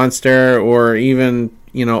the monster or even,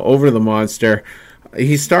 over the monster.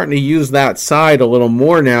 He's starting to use that side a little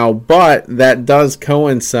more now, but that does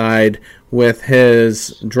coincide with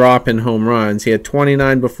his drop in home runs. He had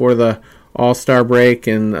 29 before the All-Star break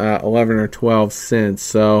and 11 or 12 since.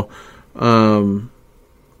 So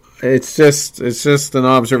it's just an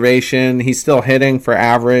observation. He's still hitting for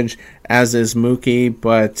average, as is Mookie,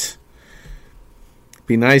 but it'd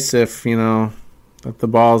be nice if that the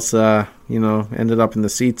balls ended up in the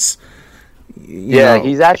seats.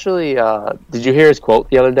 He's actually. Did you hear his quote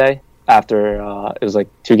the other day after it was like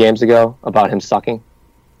 2 games ago about him sucking?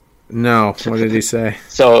 No. What did he say?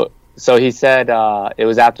 So he said it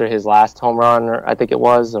was after his last home run, or I think it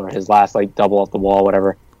was, or his last like double off the wall,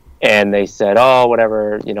 whatever. And they said, "Oh,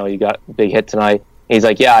 whatever, you got a big hit tonight." And he's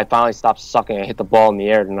like, "Yeah, I finally stopped sucking. I hit the ball in the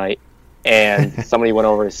air tonight." And somebody went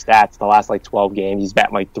over his stats. The last like 12 games, he's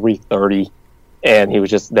batting like 330, and they were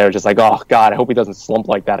just like, "Oh God, I hope he doesn't slump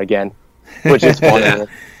like that again." Which is funny. Yeah.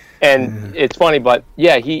 And it's funny, but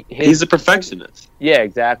yeah, He's a perfectionist. Yeah,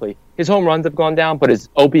 exactly. His home runs have gone down, but his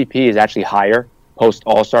OBP is actually higher post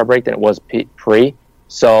All-Star break than it was pre.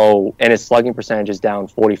 So, and his slugging percentage is down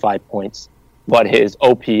 45 points, but his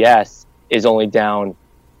OPS is only down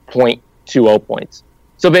 0.20 points.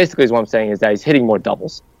 So basically, what I'm saying is that he's hitting more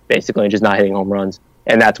doubles, basically, and just not hitting home runs.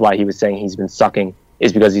 And that's why he was saying he's been sucking,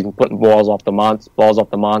 is because he's been putting balls off the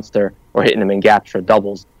monster, or hitting them in gaps for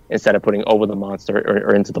doubles, instead of putting over the monster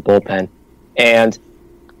or into the bullpen. And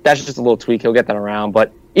that's just a little tweak. He'll get that around.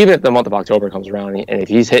 But even if the month of October comes around, and if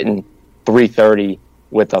he's hitting 330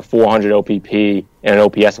 with a 400 OPP and an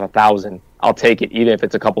OPS of 1,000, I'll take it, even if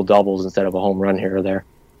it's a couple doubles instead of a home run here or there.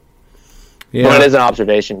 Yeah. But it is an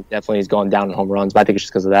observation. Definitely he's gone down in home runs, but I think it's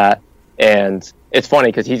just because of that. And it's funny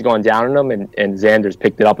because he's going down in them, and Xander's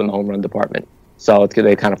picked it up in the home run department. So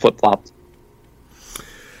they kind of flip-flopped.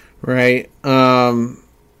 Right.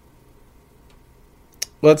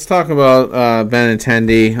 Let's talk about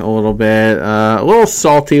Benintendi a little bit. A little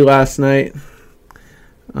salty last night.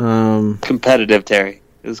 Competitive, Terry.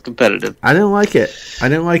 It was competitive. I didn't like it. Oh,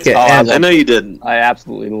 I know you didn't. I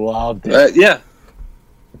absolutely loved it. Yeah.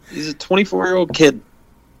 He's a 24-year-old kid.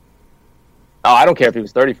 Oh, I don't care if he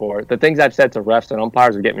was 34. The things I've said to refs and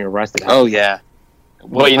umpires are getting me arrested. Oh, yeah.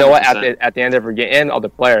 Well, you know what? 100%. At the end of every game, and other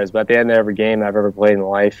players, but at the end of every game I've ever played in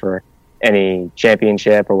life, or any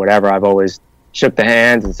championship or whatever, I've always shook the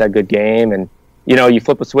hands and said good game. And, you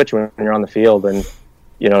flip a switch when you're on the field, and,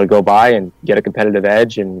 go by and get a competitive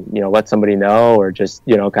edge and, let somebody know, or just,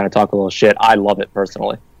 kind of talk a little shit. I love it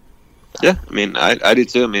personally. Yeah, I mean, I do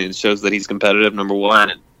too. I mean, it shows that he's competitive, number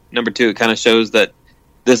one. And number two, it kind of shows that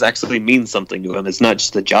this actually means something to him. It's not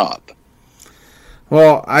just a job.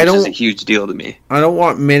 Well, Which is a huge deal to me. I don't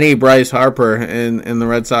want mini Bryce Harper in the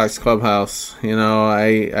Red Sox clubhouse.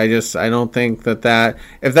 I don't think that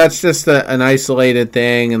if that's just an isolated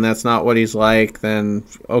thing and that's not what he's like, then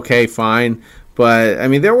okay, fine. But I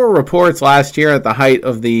mean, there were reports last year at the height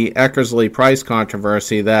of the Eckersley Price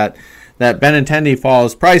controversy that Benintendi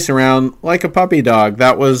follows Price around like a puppy dog.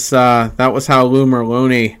 That was how Lou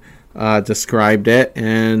Merlone described it,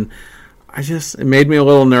 and it made me a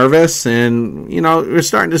little nervous. And we're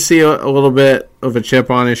starting to see a little bit of a chip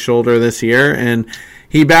on his shoulder this year, and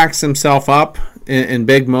he backs himself up in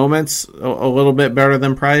big moments a little bit better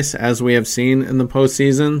than Price, as we have seen in the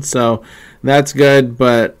postseason. So that's good.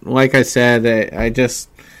 But like I said,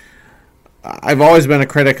 I've always been a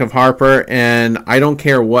critic of Harper, and I don't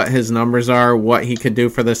care what his numbers are, what he could do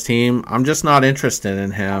for this team. I'm just not interested in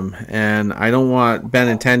him, and I don't want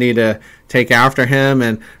Benintendi to take after him.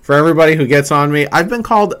 And for everybody who gets on me, I've been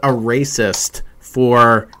called a racist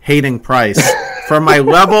for hating Price, for my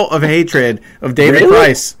level of hatred of David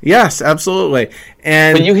Price. Yes, absolutely.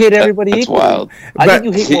 And but you hate everybody That's equally. wild. I think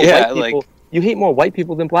you hate more white people. you hate more white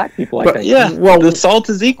people than black people. I But- think. Yeah, Well, the salt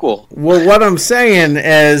is equal. Well, what I'm saying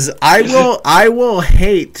is, I will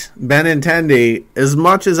hate Benintendi as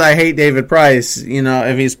much as I hate David Price. You know,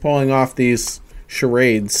 if he's pulling off these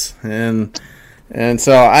charades, and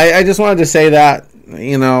so I just wanted to say that.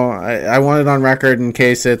 You know, I want it on record in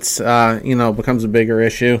case it's becomes a bigger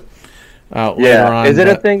issue. Later on, is it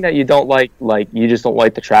a thing that you don't like? Like you just don't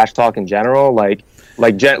like the trash talk in general? Like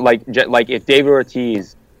if David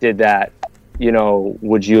Ortiz did that, you know,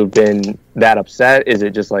 would you have been that upset? Is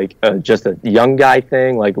it just like just a young guy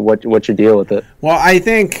thing? Like what's your deal with it? Well, I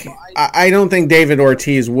don't think David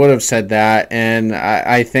Ortiz would have said that, and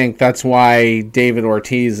I think that's why David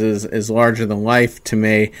Ortiz is larger than life to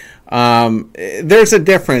me. There's a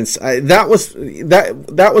difference.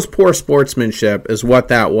 That was poor sportsmanship, is what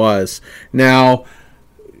that was. Now,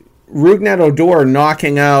 Rougned Odor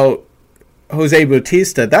knocking out Jose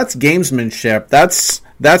Bautista, that's gamesmanship.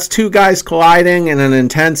 That's two guys colliding in an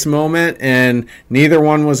intense moment, and neither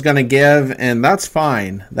one was going to give, and that's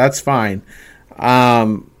fine. That's fine.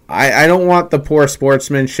 I don't want the poor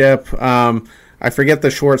sportsmanship. I forget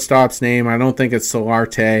the shortstop's name. I don't think it's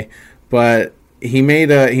Solarte, but he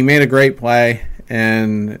made a great play,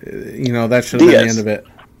 and you know that should have been the end of it.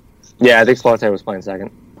 Yeah, I think Solarte was playing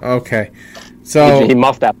second. Okay, so he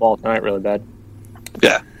muffed that ball tonight really bad.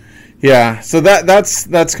 Yeah. Yeah, so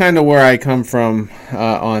that's kind of where I come from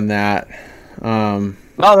on that. No,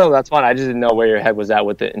 that's fine. I just didn't know where your head was at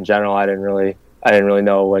with it in general. I didn't really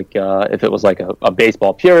know like if it was like a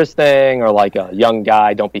baseball purist thing or like a young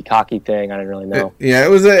guy don't be cocky thing. I didn't really know.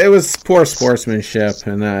 It was poor sportsmanship,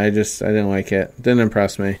 and I didn't like it. Didn't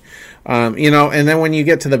impress me. And then when you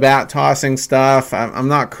get to the bat tossing stuff, I'm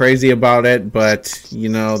not crazy about it, but you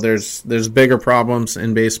know, there's bigger problems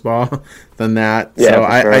in baseball than that. Yeah, so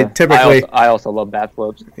I typically I also love bat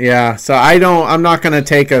flips. Yeah, so I'm not going to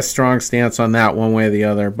take a strong stance on that one way or the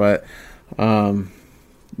other, but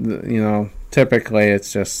typically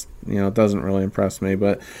it's just, it doesn't really impress me,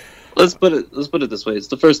 but Let's put it this way: it's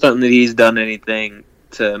the first time that he's done anything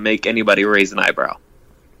to make anybody raise an eyebrow.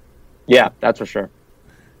 Yeah, that's for sure.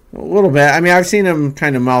 a little bit. I mean, I've seen him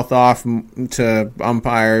kind of mouth off to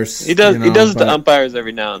umpires. He does. He does it to umpires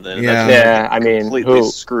every now and then. Yeah. Yeah, I mean, completely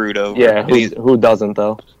screwed over. Yeah, who doesn't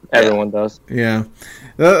though? Everyone does. Yeah,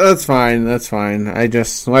 that's fine. That's fine. I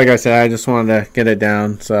just, like I said, I just wanted to get it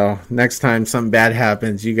down. So next time something bad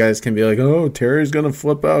happens, you guys can be like, "Oh, Terry's gonna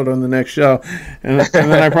flip out on the next show," and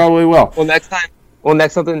then I probably will. Well, next time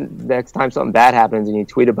something bad happens and you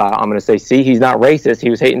tweet about it, I'm gonna say, "See, he's not racist. He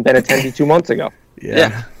was hating Benintendi 2 months ago."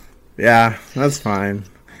 Yeah, that's fine.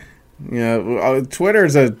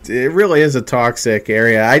 Twitter's it really is a toxic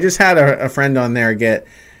area. I just had a friend on there get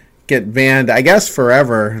banned, I guess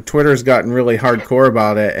forever. Twitter's gotten really hardcore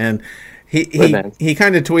about it, and he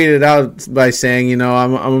kind of tweeted out by saying,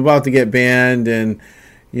 I'm about to get banned, and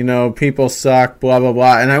people suck, blah blah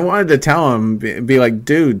blah. And I wanted to tell him, be like,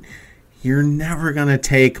 dude, you're never gonna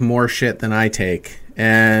take more shit than I take,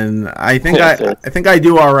 and I think I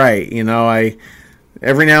do all right.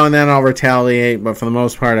 Every now and then I'll retaliate, but for the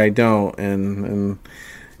most part I don't. And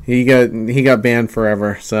he got banned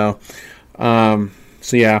forever. So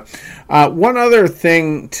yeah. One other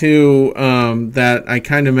thing too that I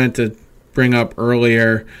kind of meant to bring up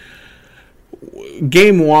earlier.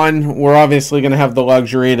 Game 1, we're obviously going to have the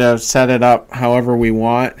luxury to set it up however we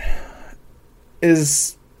want.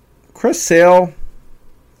 Is Chris Sale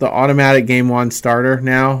the automatic Game 1 starter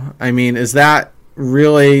now? I mean, is that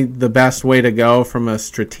really the best way to go from a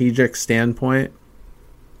strategic standpoint?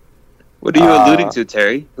 What are you alluding to,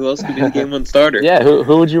 Terry? Who else could be the Game 1 starter? Yeah,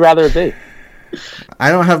 who would you rather it be?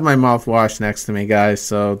 I don't have my mouthwash next to me, guys,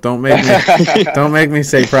 so don't make me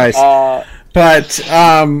say Price. But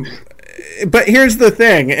here's the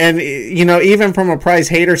thing, and even from a Price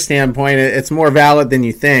hater standpoint, it's more valid than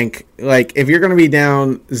you think. Like, if you're going to be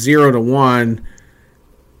down 0-1,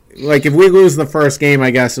 like if we lose the first game,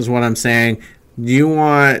 I guess is what I'm saying. Do you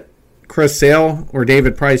want Chris Sale or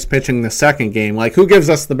David Price pitching the second game? Like, who gives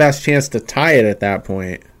us the best chance to tie it at that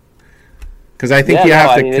point? Because I think you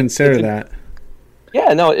have to consider that.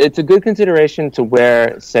 Yeah, no, it's a good consideration to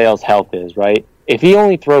where Sale's health is, right? If he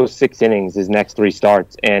only throws 6 innings his next 3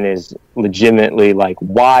 starts and is legitimately, like,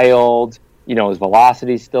 wild, his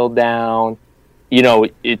velocity's still down,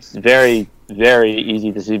 it's very, very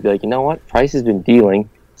easy to see, be like, you know what? Price has been dealing.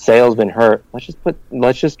 Sale's been hurt.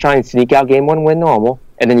 Let's just try and sneak out game 1, win normal,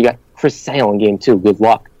 and then you got Chris Sale in game 2. Good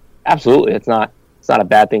luck. Absolutely, it's not a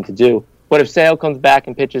bad thing to do. But if Sale comes back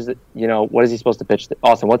and pitches, what is he supposed to pitch?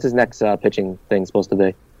 Austin, what's his next pitching thing supposed to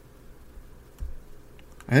be?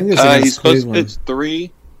 I think he's supposed to pitch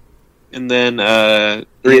 3, and then he and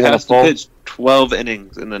has a to full? pitch 12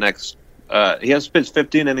 innings in the next. He has to pitch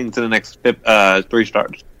 15 innings in the next 3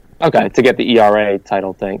 starts. Okay, to get the ERA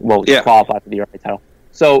title thing. Well, Yeah. qualify for the ERA title.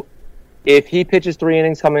 So if he pitches 3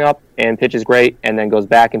 innings coming up and pitches great, and then goes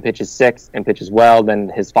back and pitches 6 and pitches well, then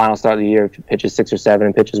his final start of the year, if he pitches 6 or 7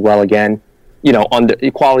 and pitches well again, under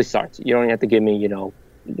quality starts. You don't have to give me,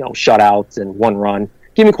 shutouts and 1 run.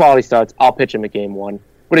 Give me quality starts. I'll pitch him at game 1.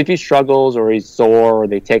 But if he struggles or he's sore or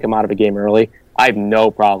they take him out of a game early, I have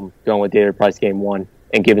no problem going with David Price game 1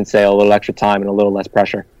 and giving Sale a little extra time and a little less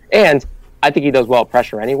pressure. And I think he does well at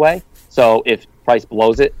pressure anyway. So if Price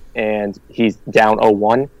blows it and he's down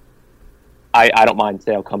 0-1, I don't mind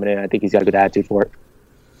Sale coming in. I think he's got a good attitude for it.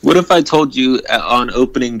 What if I told you on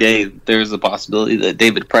opening day there's a possibility that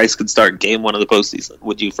David Price could start game 1 of the postseason?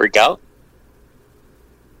 Would you freak out?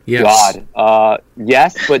 Yes. God.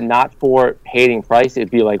 Yes, but not for hating Price. It'd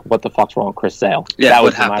be like, what the fuck's wrong with Chris Sale? Yeah, that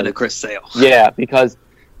what happened to Chris Sale? Yeah, because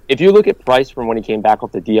if you look at Price from when he came back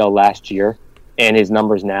off the DL last year and his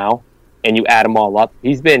numbers now, and you add them all up,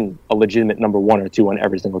 he's been a legitimate number 1 or 2 on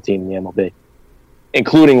every single team in the MLB,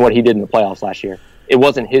 including what he did in the playoffs last year. It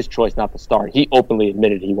wasn't his choice not to start. He openly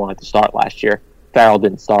admitted he wanted to start last year. Farrell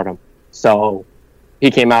didn't start him. So he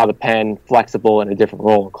came out of the pen, flexible in a different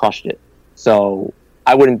role, and crushed it. So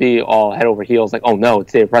I wouldn't be all head over heels like, oh no,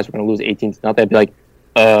 it's David Price, we're going to lose 18-0. I'd be like,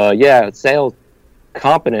 yeah, Sale's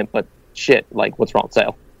competent, but shit, like, what's wrong with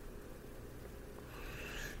Sale?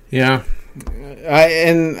 Yeah.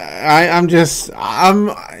 I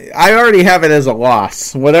already have it as a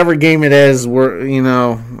loss. Whatever game it is, I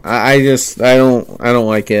don't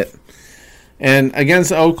like it. And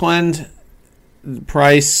against Oakland,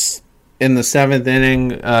 Price in the 7th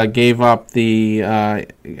inning gave up the I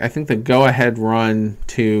think the go-ahead run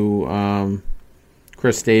to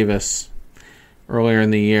Chris Davis earlier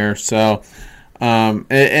in the year. So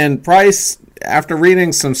and Price, after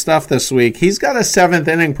reading some stuff this week, he's got a 7th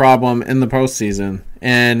inning problem in the postseason.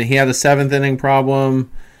 And he had a 7th inning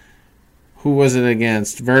problem. Who was it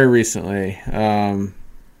against? Very recently.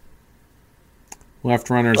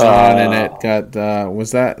 Left runners on, and it got...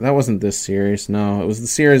 that wasn't this series. No, it was the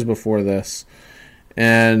series before this.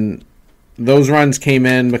 And those runs came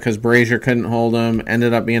in because Brazier couldn't hold them.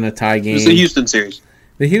 Ended up being a tie game. It was the Houston series.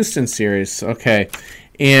 The Houston series, okay.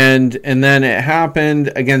 And then it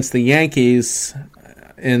happened against the Yankees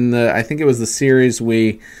in I think it was the series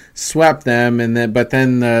we swept them, but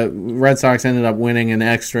then the Red Sox ended up winning in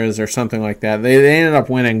extras or something like that. They ended up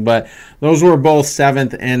winning, but those were both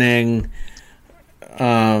 7th inning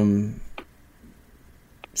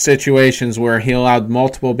situations where he allowed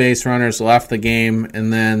multiple base runners, left the game,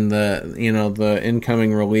 and then the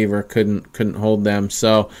incoming reliever couldn't hold them.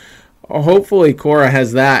 So hopefully Cora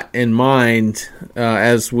has that in mind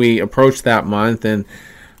as we approach that month. And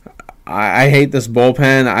I hate this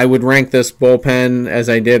bullpen. I would rank this bullpen as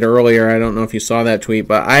I did earlier. I don't know if you saw that tweet,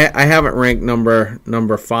 but I have it ranked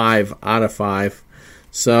number 5 out of 5.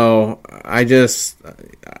 So I just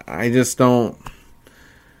don't.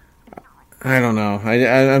 I don't know.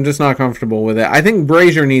 I'm just not comfortable with it. I think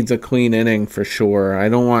Brazier needs a clean inning for sure. I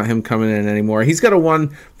don't want him coming in anymore. He's got a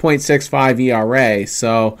 1.65 ERA,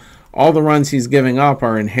 so all the runs he's giving up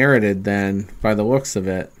are inherited then by the looks of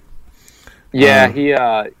it. Yeah, he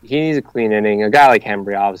needs a clean inning. A guy like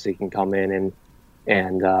Hembry obviously can come in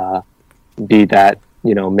and be that,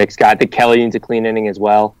 mixed guy. I think Kelly needs a clean inning as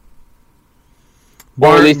well.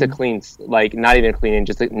 Or at least a clean, like, not even a clean inning,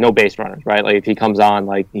 just no base runners, right? Like, if he comes on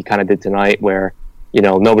like he kind of did tonight where,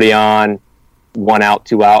 nobody on, 1 out,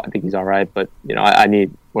 2 out, I think he's all right. But, I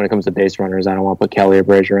need, when it comes to base runners, I don't want to put Kelly or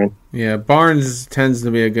Brazier in. Yeah, Barnes tends to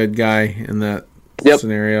be a good guy in that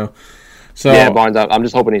scenario. So yeah, Barnes, I'm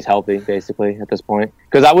just hoping he's healthy, basically, at this point.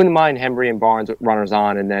 Because I wouldn't mind Hembry and Barnes runners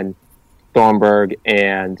on, and then Thornburg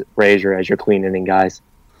and Brazier as your clean inning guys.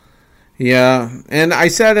 Yeah, and I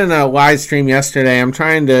said in a live stream yesterday, I'm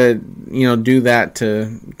trying to, do that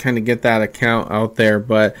to kind of get that account out there.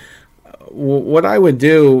 But what I would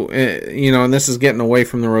do, and this is getting away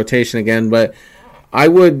from the rotation again, but I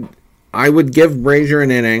would give Brazier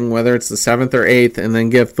an inning, whether it's the 7th or 8th, and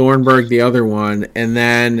then give Thornburg the other one, and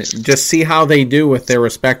then just see how they do with their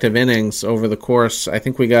respective innings over the course. I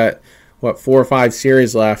think we got, 4 or 5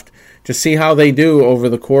 series left. Just see how they do over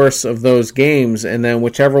the course of those games, and then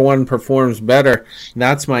whichever one performs better,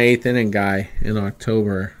 that's my 8th inning guy in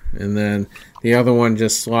October. And then the other one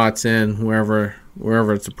just slots in wherever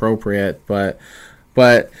it's appropriate. But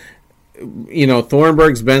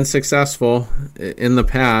Thornburg's been successful in the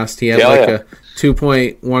past. He had a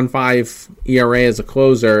 2.15 ERA as a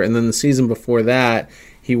closer, and then the season before that,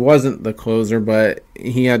 he wasn't the closer, but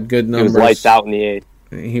he had good numbers. He was lights out in the 8th.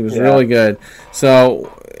 He was really good.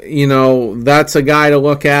 So that's a guy to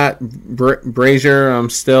look at. Brazier, I'm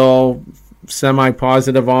still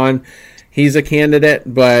semi-positive on. He's a candidate,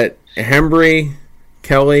 but Hembry,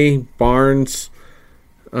 Kelly, Barnes,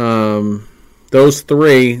 those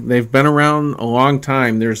three, they've been around a long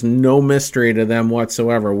time. There's no mystery to them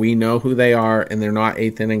whatsoever. We know who they are, and they're not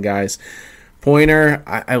eighth inning guys. Pointer,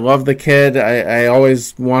 I love the kid. I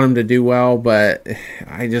always want him to do well, but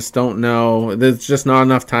I just don't know. There's just not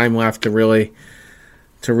enough time left to really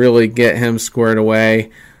get him squared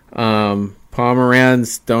away.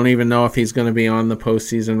 Pomeranz, don't even know if he's going to be on the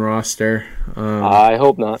postseason roster. I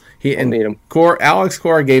hope not. Need him. Alex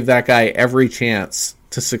Cora gave that guy every chance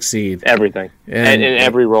to succeed. Everything. And in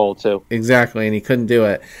every role, too. Exactly, and he couldn't do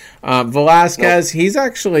it. Velasquez, He's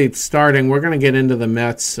actually starting. We're going to get into the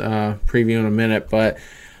Mets preview in a minute, but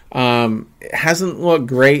hasn't looked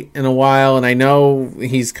great in a while, and I know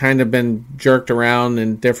he's kind of been jerked around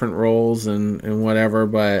in different roles and whatever,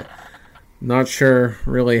 but not sure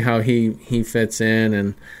really how he fits in.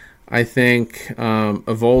 And I think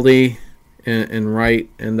Evoldi and Wright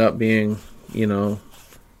end up being,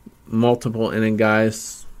 multiple inning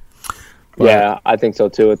guys. But, yeah, I think so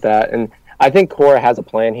too with that. And I think Cora has a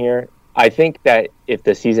plan here. I think that if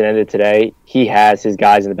the season ended today, he has his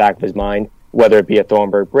guys in the back of his mind, whether it be a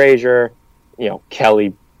Thornburg Brazier,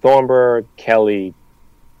 Kelly Thornburg, Kelly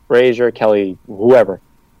Brazier, Kelly whoever.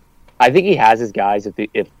 I think he has his guys.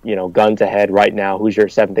 If guns ahead right now, who's your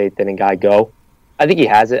 7th, 8th inning guy? Go. I think he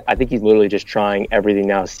has it. I think he's literally just trying everything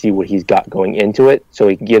now to see what he's got going into it, so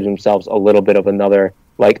he can give himself a little bit of another,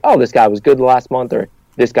 this guy was good last month, or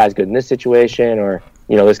this guy's good in this situation, or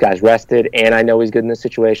this guy's rested, and I know he's good in this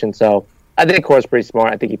situation. So I think Cora's pretty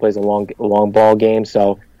smart. I think he plays a long ball game,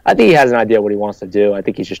 so I think he has an idea what he wants to do. I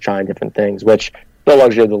think he's just trying different things, which the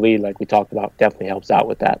luxury of the lead, like we talked about, definitely helps out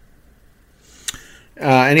with that.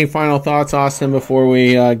 Any final thoughts, Austin, before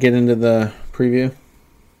we get into the preview?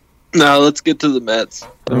 No, let's get to the Mets.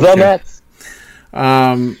 Okay. The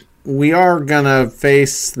Mets. We are going to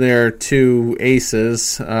face their two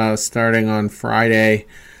aces starting on Friday.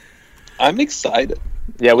 I'm excited.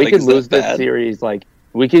 Yeah, we could lose this series.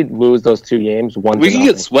 We could lose those two games. We could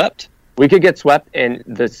get swept. We could get swept, and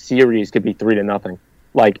the series could be 3-0.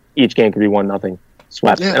 Each game could be 1-0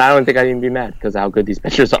 swept. Yeah. And I don't think I'd even be mad because of how good these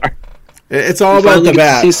pitchers are. It's all about the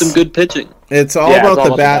bats. See some good pitching. It's all about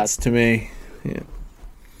the bats to me.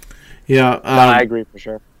 Yeah. I agree for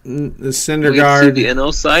sure. The Syndergaard. We see the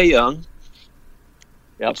NL Cy Young,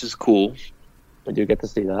 which is cool. We do get to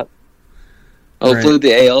see that. Hopefully,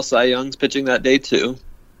 the AL Cy Young's pitching that day too.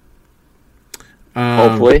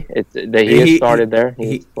 Hopefully, he started there.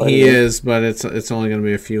 He is, but it's only going to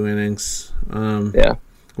be a few innings.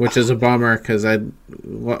 Which is a bummer because I'd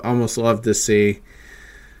almost love to see.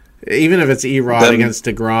 Even if it's Erod against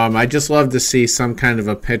DeGrom, I just love to see some kind of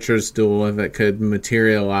a pitcher's duel if it could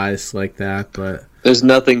materialize like that. But there's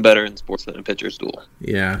nothing better in sports than a pitcher's duel.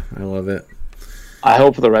 Yeah, I love it. I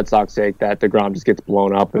hope for the Red Sox sake that DeGrom just gets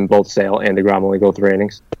blown up and both Sale and DeGrom only go 3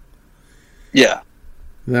 innings. Yeah,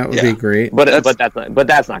 that would be great. But that's not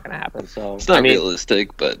going to happen. So it's not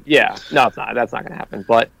realistic. But yeah, no, it's not. That's not going to happen.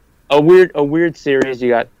 But a weird series. You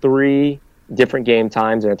got 3 different game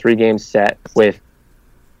times and a 3-game set with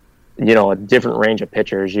a different range of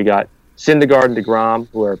pitchers. You got Syndergaard and DeGrom,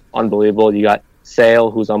 who are unbelievable. You got Sale,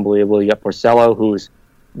 who's unbelievable. You got Porcello, who's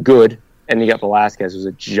good. And you got Velasquez, who's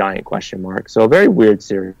a giant question mark. So a very weird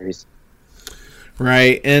series.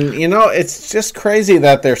 Right. And, it's just crazy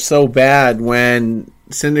that they're so bad when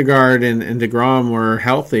Syndergaard and DeGrom were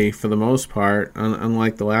healthy for the most part,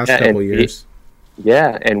 unlike the last couple years.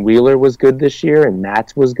 And Wheeler was good this year, and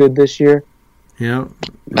Matz was good this year. Yeah.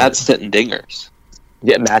 Matt's hitting dingers.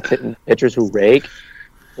 Yeah, Matt's hitting pitchers who rake.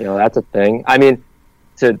 That's a thing. I mean,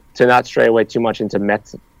 to not stray away too much into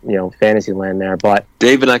Mets, fantasy land there, but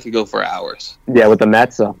Dave and I could go for hours. Yeah, with the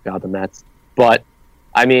Mets. Oh God, the Mets. But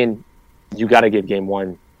I mean, you got to give Game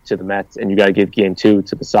 1 to the Mets, and you got to give Game 2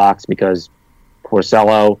 to the Sox because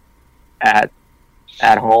Porcello at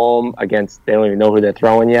home against, they don't even know who they're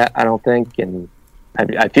throwing yet. I don't think, and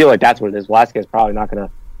I feel like that's what it is. Velasquez is probably not going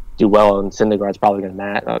to do well, and Syndergaard's probably going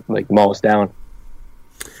to mow us down.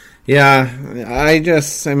 Yeah,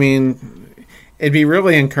 it'd be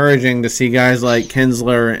really encouraging to see guys like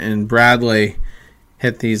Kinsler and Bradley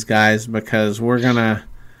hit these guys because we're gonna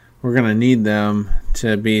need them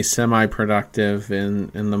to be semi-productive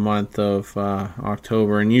in the month of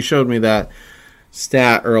October. And you showed me that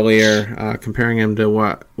stat earlier, comparing him to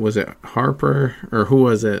what was it, Harper or who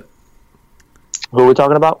was it? Who are we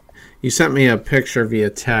talking about? You sent me a picture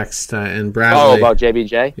via text, and Bradley. Oh, about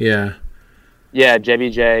JBJ? Yeah. Yeah,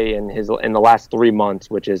 JBJ in the last 3 months,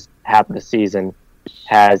 which is half of the season,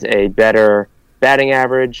 has a better batting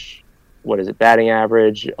average. What is it? Batting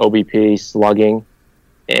average, OBP, slugging,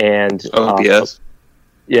 and OPS.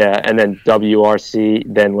 And then WRC,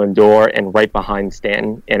 then Lindor, and right behind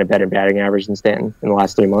Stanton, and a better batting average than Stanton in the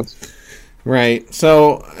last 3 months. Right.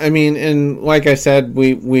 So, I mean, and like I said,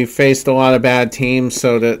 we faced a lot of bad teams.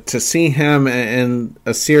 So to see him in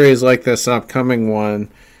a series like this upcoming one,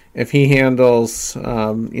 if he handles,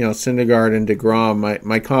 Syndergaard and DeGrom,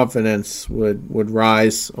 my confidence would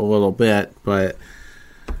rise a little bit. But,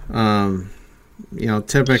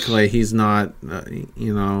 typically he's not,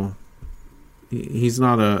 he's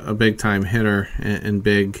not a big time hitter in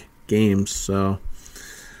big games. So,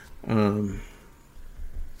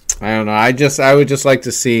 I don't know. I would just like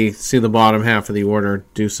to see the bottom half of the order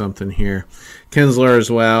do something here. Kinsler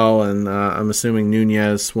as well, and I'm assuming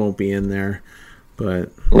Nunez won't be in there.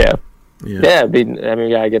 But yeah. We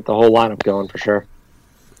gotta get the whole lineup going for sure.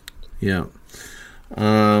 Yeah.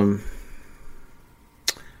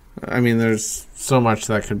 There's so much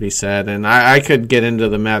that could be said, and I could get into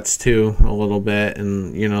the Mets too a little bit,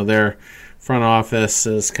 and their front office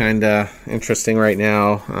is kind of interesting right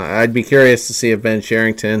now. I'd be curious to see if Ben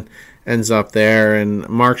Cherington ends up there, and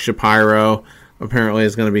Mark Shapiro apparently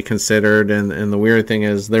is going to be considered, and the weird thing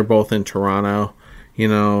is they're both in Toronto,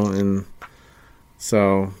 and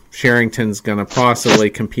so Cherington's going to possibly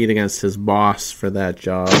compete against his boss for that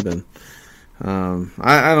job, and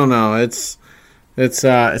I don't know. It's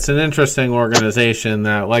an interesting organization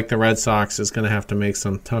that, like the Red Sox, is going to have to make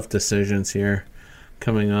some tough decisions here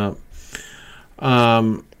coming up.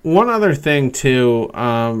 One other thing too,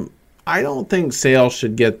 I don't think Sale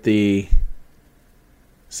should get the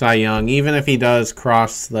Cy Young, even if he does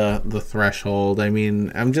cross the threshold.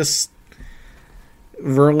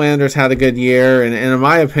 Verlander's had a good year, and in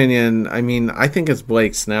my opinion, I think it's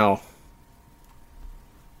Blake Snell.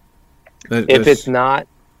 If it's not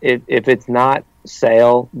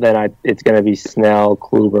Sale, then it's going to be Snell,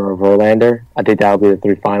 Kluber, or Verlander. I think that'll be the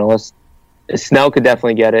three finalists. Snell could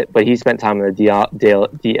definitely get it, but he spent time in the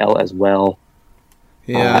DL as well.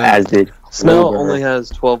 Yeah, as did Snell Kluber. only has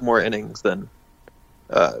 12 more innings than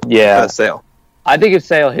Sale. I think if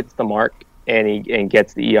Sale hits the mark and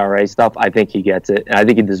gets the ERA stuff, I think he gets it, and I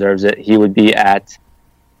think he deserves it. He would be at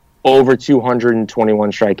over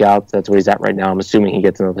 221 strikeouts. That's where he's at right now. I'm assuming he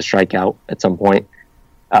gets another strikeout at some point.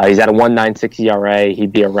 He's at a 1.96 ERA.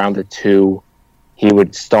 He'd be around a 2. He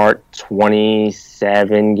would start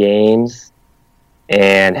 27 games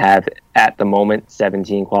and have, at the moment,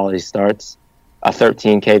 17 quality starts, a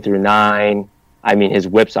 13 K through 9. His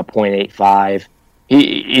whip's a .85.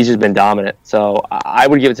 He's just been dominant. So I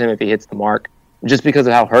would give it to him if he hits the mark, just because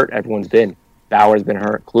of how hurt everyone's been. Bauer's been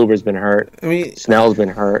hurt. Kluber's been hurt. Snell's been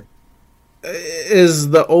hurt. Is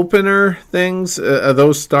the opener things, are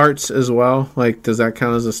those starts as well? Like, does that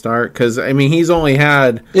count as a start? Because, he's only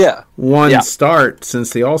had one start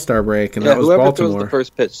since the All-Star break, and that was whoever Baltimore. throws the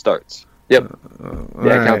first pitch starts. Yep.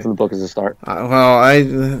 It counts in the book as a start.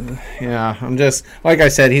 I'm just, like I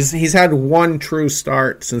said, he's had one true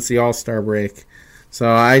start since the All-Star break. So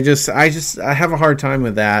I have a hard time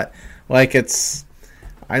with that. Like,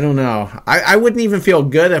 I don't know. I wouldn't even feel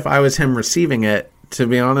good if I was him receiving it, to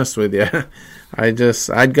be honest with you. I'd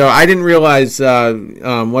go. I didn't realize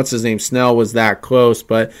what's his name, Snell, was that close,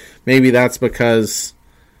 but maybe that's because.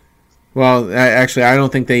 Well, actually, I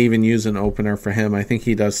don't think they even use an opener for him. I think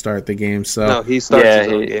he does start the game. So no, he starts his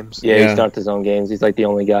own games. Yeah, he starts his own games. He's like the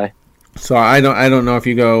only guy. So I don't know if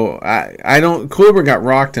you go. I don't. Kluber got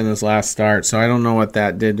rocked in his last start, so I don't know what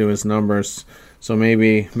that did to his numbers. So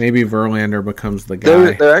maybe Verlander becomes the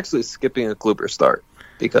guy. They're actually skipping a Kluber start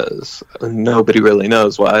because nobody really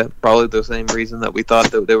knows why. Probably the same reason that we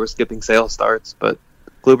thought that they were skipping Sale starts. But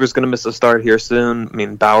Kluber's going to miss a start here soon.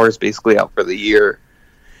 Bauer's basically out for the year.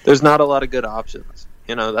 There's not a lot of good options.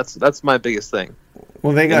 That's my biggest thing.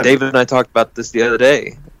 Well, and David and I talked about this the other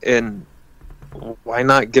day, and why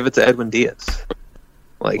not give it to Edwin Diaz?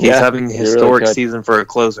 He's having a historic season for a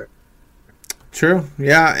closer. True.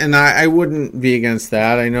 Yeah, and I wouldn't be against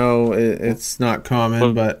that. I know it's not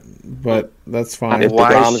common, but that's fine. If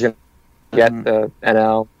DeGrom's going to get the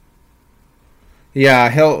NL. Yeah,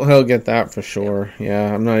 he'll get that for sure.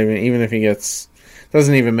 Yeah, I'm not even if he gets.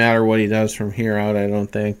 Doesn't even matter what he does from here out, I don't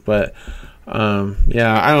think. But, I don't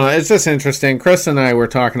know. It's just interesting. Chris and I were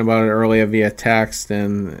talking about it earlier via text,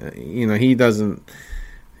 and, he doesn't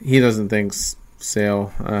think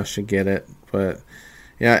Sale should get it. But,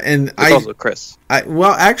 yeah, and it's also Chris.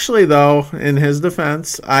 Well, actually, though, in his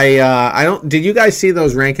defense, I don't. Did you guys see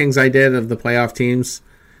those rankings I did of the playoff teams?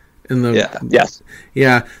 Yes.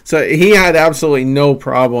 Yeah. So he had absolutely no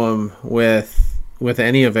problem with with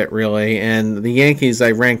any of it really. And the Yankees,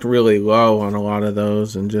 I ranked really low on a lot of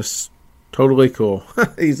those, and just totally cool.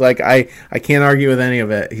 He's like, I can't argue with any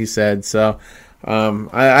of it, he said. So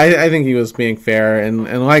I think he was being fair,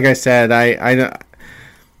 and like I said, I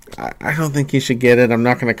don't think he should get it. I'm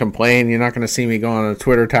not going to complain. You're not going to see me go on a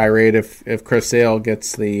Twitter tirade if Chris Sale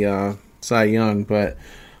gets the Cy Young, but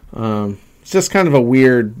it's just kind of a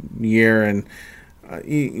weird year, and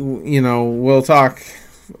we'll talk.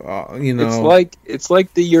 It's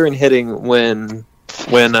like the year in hitting when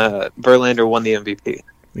Verlander won the MVP.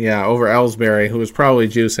 Yeah, over Ellsbury, who was probably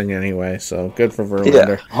juicing anyway. So good for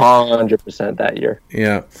Verlander. Yeah, 100% that year.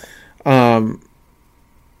 Yeah. What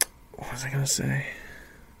was I going to say?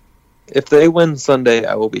 If they win Sunday,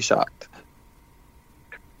 I will be shocked.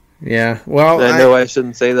 Yeah, well, I know I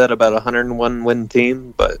shouldn't say that about a 101 win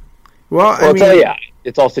team, but I'll tell you,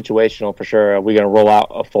 it's all situational for sure. Are we going to roll out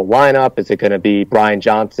a full lineup? Is it going to be Brian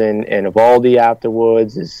Johnson and Evaldi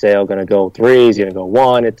afterwards? Is Sale going to go 3? Is he going to go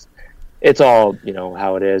 1? It's all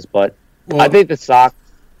how it is. But I think the Sox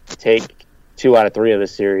take 2 out of 3 of the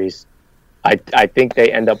series. I think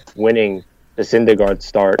they end up winning the Syndergaard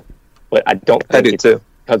start, but I don't think it's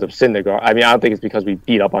because of Syndergaard. I mean, I don't think it's because we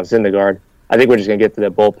beat up on Syndergaard. I think we're just going to get to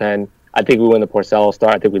the bullpen. I think we win the Porcello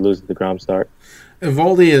start. I think we lose the DeGrom start.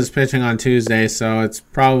 Evaldi is pitching on Tuesday, so it's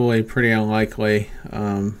probably pretty unlikely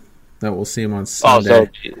that we'll see him on Sunday.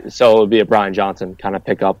 So it would be a Brian Johnson kind of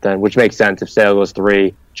pickup then, which makes sense if Sale goes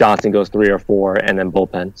 3, Johnson goes 3 or 4, and then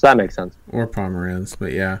bullpen. So that makes sense. Or Pomeranz,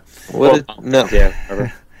 but yeah.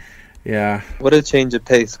 Yeah. What a change of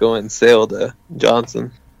pace going Sale to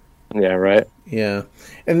Johnson. Yeah, right. Yeah.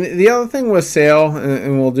 And the other thing with Sale,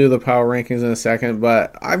 and we'll do the power rankings in a second,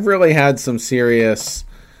 but I've really had some serious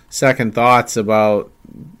second thoughts about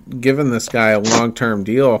giving this guy a long-term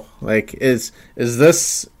deal. Like, is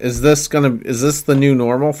this the new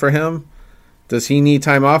normal for him? Does he need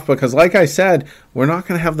time off? Because like I said, we're not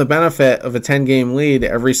going to have the benefit of a 10-game lead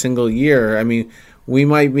every single year. I mean, we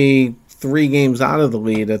might be 3 games out of the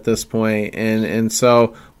lead at this point, and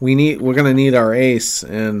so we're going to need our ace.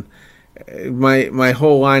 And my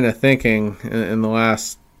whole line of thinking in the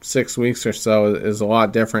last 6 weeks or so is a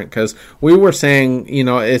lot different, because we were saying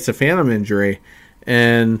it's a phantom injury,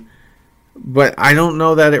 but I don't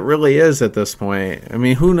know that it really is at this point. I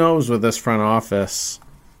mean, who knows with this front office?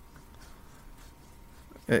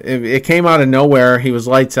 It came out of nowhere. He was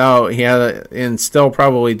lights out. He had and still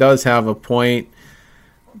probably does have a .20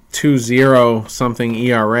 something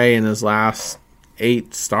ERA in his last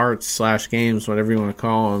 8 starts / games, whatever you want to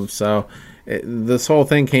call them. So this whole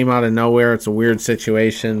thing came out of nowhere. It's a weird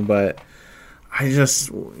situation, but I just,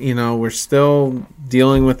 we're still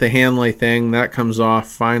dealing with the Hanley thing. That comes off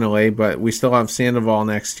finally, but we still have Sandoval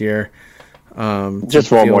next year.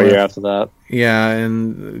 Just 1 more year after that. Yeah,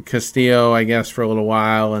 and Castillo, I guess, for a little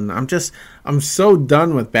while. And I'm so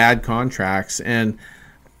done with bad contracts. And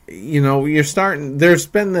there's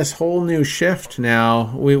been this whole new shift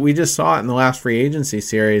now. We just saw it in the last free agency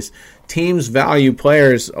series. Teams value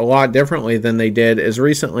players a lot differently than they did as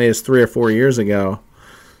recently as 3 or 4 years ago.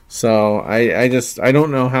 So I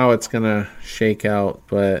don't know how it's going to shake out,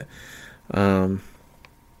 but I'm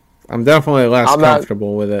definitely less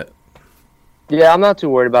comfortable with it. Yeah, I'm not too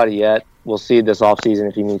worried about it yet. We'll see this offseason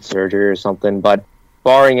if he needs surgery or something, but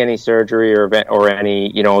barring any surgery or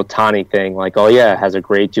any, Tani thing, like, has a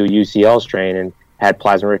grade 2 UCL strain and had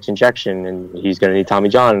plasma-rich injection, and he's going to need Tommy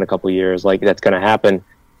John in a couple of years, like, that's going to happen.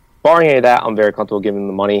 Barring any of that, I'm very comfortable giving him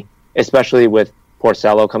the money, especially with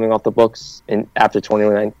Porcello coming off the books after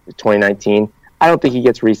 2019. I don't think he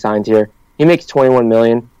gets re-signed here. He makes $21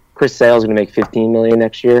 million. Chris Sale's going to make $15 million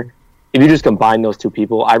next year. If you just combine those 2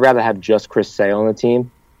 people, I'd rather have just Chris Sale on the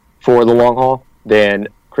team for the long haul than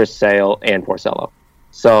Chris Sale and Porcello.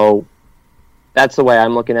 So that's the way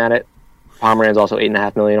I'm looking at it. Pomeranz also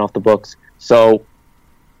 $8.5 million off the books. So,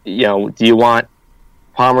 do you want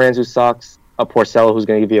Pomeranz, who sucks, a Porcello who's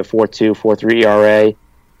going to give you a 4.2, 4.3 ERA,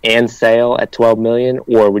 and Sale at $12 million,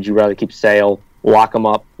 or would you rather keep Sale, lock him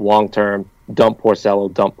up long term, dump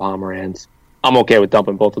Porcello, dump Pomeranz? I'm okay with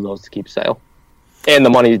dumping both of those to keep Sale, and the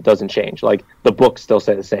money doesn't change. Like, the books still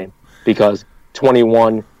say the same, because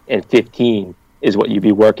 21 and 15 is what you'd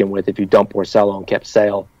be working with if you dump Porcello and kept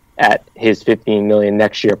Sale at his $15 million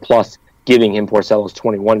next year, plus giving him Porcello's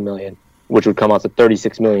 $21 million, which would come out to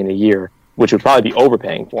 $36 million a year, which would probably be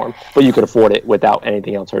overpaying for him, but you could afford it without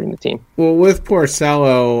anything else hurting the team. Well, with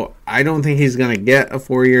Porcello, I don't think he's going to get a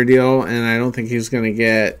 4-year deal, and I don't think he's going to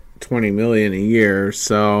get $20 million a year.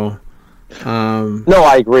 So, no,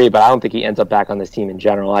 I agree, but I don't think he ends up back on this team in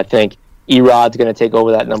general. I think Erod's going to take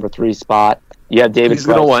over that number 3 spot. You have David. He's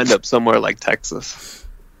going to wind up somewhere like Texas.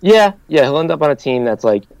 Yeah, he'll end up on a team that's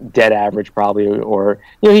like dead average probably, or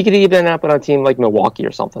he could even end up on a team like Milwaukee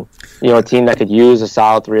or something. A team that could use a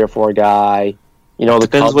solid 3 or 4 guy. The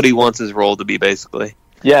Depends Cubs, what he wants his role to be, basically.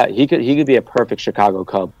 Yeah, he could be a perfect Chicago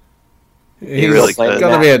Cub. He's really going could.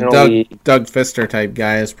 to be a Doug Fister type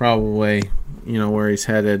guy. Is probably where he's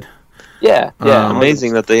headed. Yeah.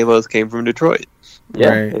 Amazing that they both came from Detroit. Yeah,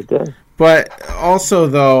 right. They did. But also,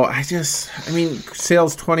 though,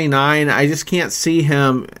 Sale's 29. I just can't see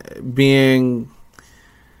him being,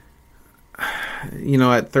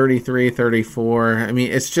 at 33, 34.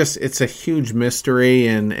 It's a huge mystery,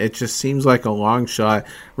 and it just seems like a long shot.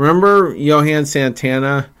 Remember Johan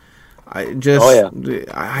Santana? I just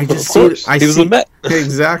He was a Met.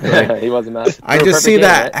 Exactly. He was a Met. I just see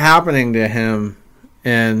that happening to him.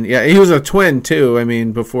 And, he was a twin, too.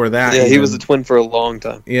 Before that. Yeah, he was a twin for a long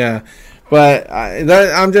time. Yeah. But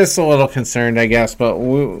I'm just a little concerned, I guess. But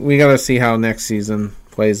we got to see how next season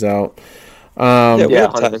plays out.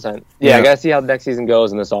 100%. Yeah, I got to see how the next season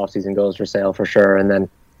goes and this offseason goes for Sale for sure. And then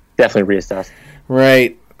definitely reassess.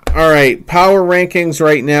 Right. All right. Power rankings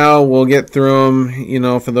right now. We'll get through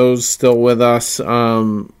them, for those still with us.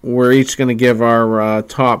 We're each going to give our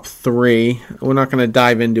top 3. We're not going to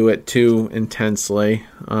dive into it too intensely.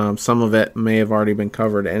 Some of it may have already been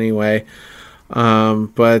covered anyway.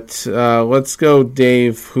 But let's go,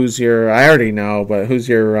 Dave. I already know, but who's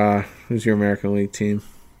your American League team?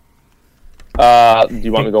 Do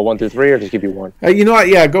you want me to go 1 through 3 or just give you one? You know what?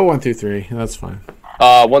 Yeah, go 1 through 3. That's fine.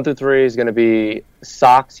 1 through 3 is going to be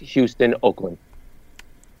Sox, Houston, Oakland.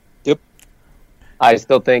 Yep. I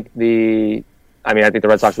still think I think the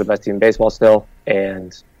Red Sox are the best team in baseball still,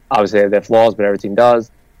 and obviously they have their flaws, but every team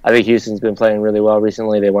does. I think Houston's been playing really well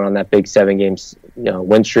recently. They went on that big 7-game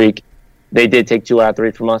win streak. They did take 2 out of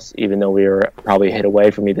 3 from us, even though we were probably a hit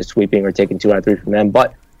away from either sweeping or taking 2 out of 3 from them,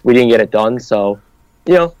 but we didn't get it done, so,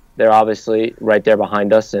 they're obviously right there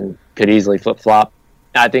behind us and could easily flip-flop.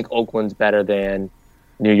 I think Oakland's better than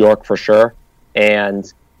New York for sure. And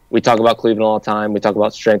we talk about Cleveland all the time. We talk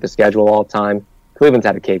about strength of schedule all the time. Cleveland's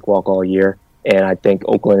had a cakewalk all year, and I think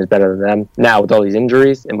Oakland is better than them. Now, with all these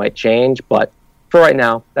injuries, it might change, but for right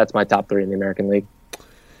now, that's my top 3 in the American League.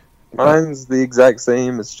 Mine's the exact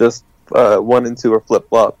same. It's just 1 and 2 are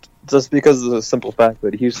flip-flopped. Just because of the simple fact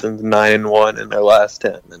that Houston's 9-1 in their last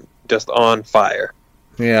 10 and just on fire.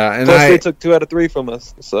 Yeah, and plus they took 2 out of 3 from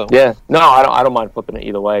us. So yeah, no, I don't mind flipping it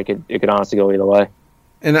either way. It could honestly go either way.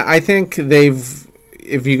 And I think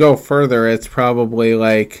if you go further, it's probably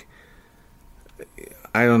like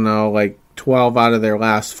 12 out of their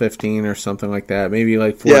last 15 or something like that. Maybe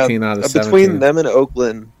like 14 out of 17. Between them and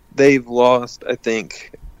Oakland, they've lost, I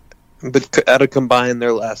think, but out of combined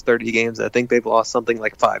their last 30 games, I think they've lost something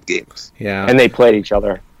like 5 games. Yeah. And they played each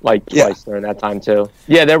other twice during that time too.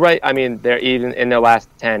 Yeah, they're right. They're even in their last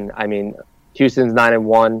 10. Houston's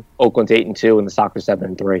 9-1, Oakland's 8-2, and the Sox are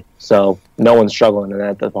 7-3. So no one's struggling in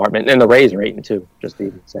that department. And the Rays are 8-2. Just to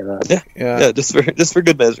even say that. Yeah. Just for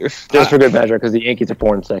good measure. Just for good measure, because the Yankees are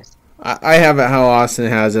 4-6. I have it how Austin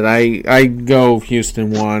has it. I go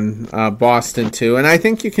Houston 1, Boston 2, and I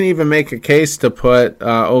think you can even make a case to put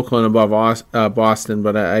Oakland above Boston,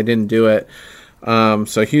 but I didn't do it.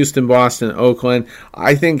 So Houston, Boston, Oakland.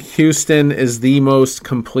 I think Houston is the most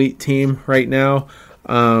complete team right now.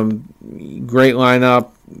 Great lineup,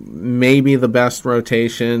 maybe the best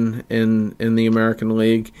rotation in the American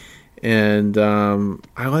League, and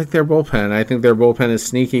I like their bullpen. I think their bullpen is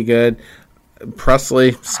sneaky good.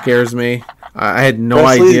 Presley scares me. I had no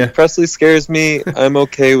idea. Presley scares me. I'm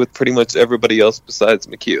okay with pretty much everybody else besides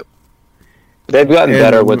McHugh. They've gotten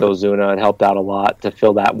better with Ozuna. It helped out a lot to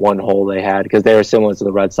fill that one hole they had, because they were similar to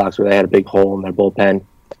the Red Sox where they had a big hole in their bullpen,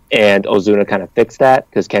 and Ozuna kind of fixed that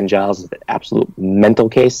because Ken Giles is the absolute mental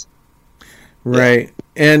case. Right.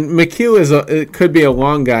 And McHugh it could be a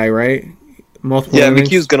long guy, right? Multiple innings?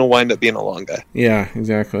 McHugh's going to wind up being a long guy. Yeah,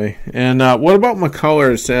 exactly. And what about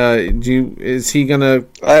McCullers? Is he going to...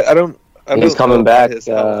 I don't He's coming back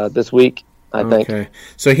this week, I think. Okay.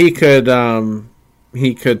 So he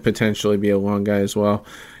could potentially be a long guy as well.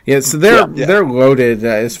 Yeah, so they're loaded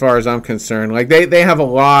as far as I'm concerned. Like they have a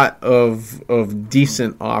lot of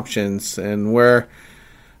decent options, and we're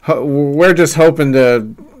just hoping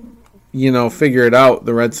to figure it out.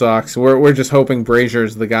 The Red Sox. We're just hoping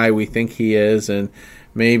Brazier's the guy we think he is, and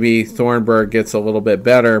maybe Thornburg gets a little bit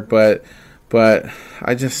better. But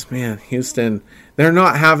Houston, they're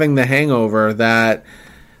not having the hangover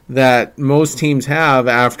that most teams have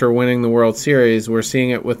after winning the World Series. We're seeing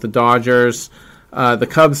it with the Dodgers. The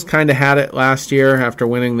Cubs kind of had it last year after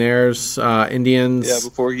winning theirs. Indians. Yeah,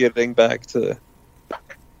 before getting back to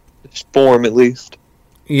form at least.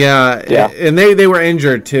 Yeah. And they were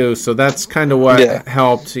injured too, so that's kind of what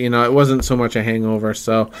helped. It wasn't so much a hangover.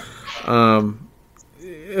 So,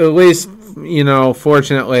 at least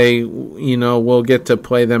fortunately, we'll get to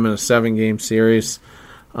play them in a 7-game series.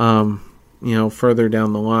 Further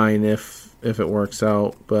down the line if it works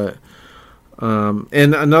out. But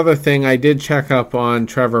and another thing, I did check up on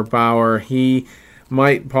Trevor Bauer. He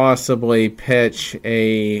might possibly pitch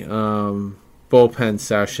a bullpen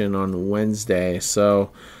session on Wednesday.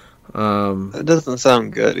 So that doesn't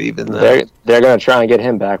sound good. Even they're going to try and get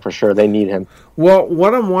him back for sure. They need him. Well,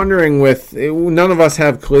 what I'm wondering with none of us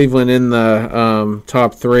have Cleveland in the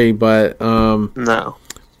top 3, but no.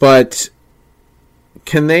 But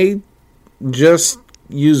can they just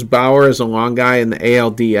use Bauer as a long guy in the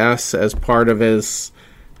ALDS as part of his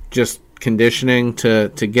just conditioning to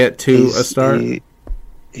get to a start?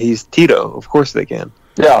 He's Tito. Of course they can.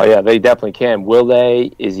 Yeah, they definitely can. Will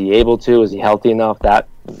they? Is he able to? Is he healthy enough? That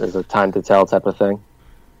is a time to tell type of thing.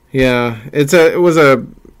 Yeah, it was a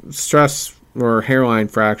stress or hairline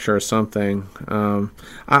fracture or something.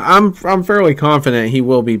 I'm fairly confident he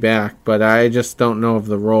will be back, but I just don't know of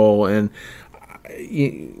the role. And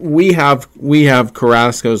we have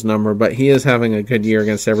Carrasco's number, but he is having a good year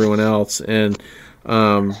against everyone else. And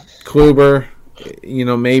Kluber,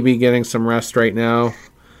 maybe getting some rest right now.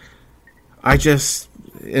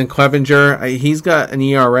 And Clevenger, he's got an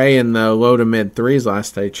ERA in the low to mid 3s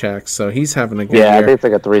last I checked, so he's having a good year. Yeah, I think it's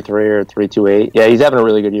like a 3.3 or 3.28. Yeah, he's having a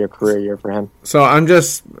really good career year for him. So I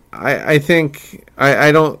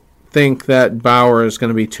don't think that Bauer is going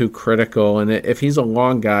to be too critical, and if he's a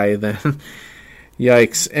long guy, then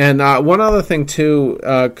yikes. And one other thing too,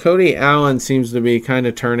 Cody Allen seems to be kind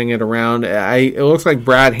of turning it around. It looks like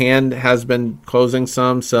Brad Hand has been closing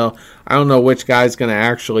some, so I don't know which guy's going to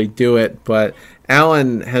actually do it, but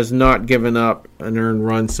Allen has not given up an earned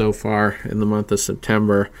run so far in the month of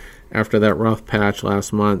September after that rough patch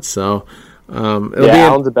last month. So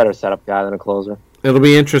Allen's a better setup guy than a closer. It'll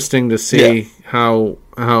be interesting to see how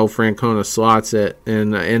Francona slots it,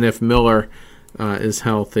 and if Miller is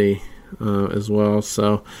healthy as well.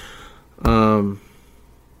 So, and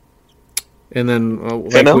then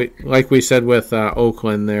like we said with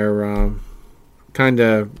Oakland, they're kind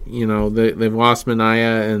of they've lost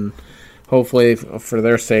Minaya, and hopefully for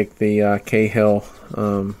their sake the Cahill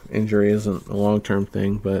injury isn't a long-term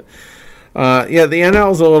thing. But the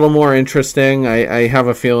NL is a little more interesting. I have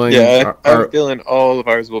a feeling. Yeah, I have a feeling all of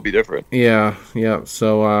ours will be different. Yeah.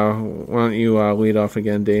 So why don't you lead off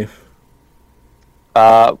again, Dave?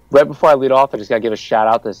 Right before I lead off, I just got to give a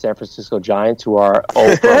shout-out to the San Francisco Giants, who are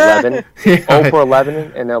 0 for 11. 0 for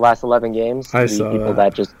 11 in their last 11 games. I saw people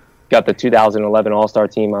that just got the 2011 All-Star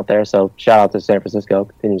team out there, so shout-out to San Francisco.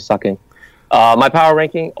 Continue sucking. My power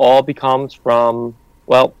ranking all becomes from,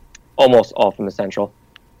 almost all from the Central.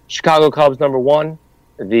 Chicago Cubs, number 1.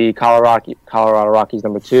 The Colorado Rockies,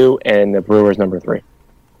 number 2. And the Brewers, number 3.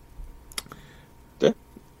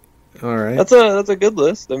 All right. That's a good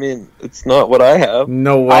list. I mean, it's not what I have.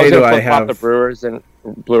 No way do I have the Brewers and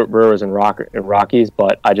Rockies,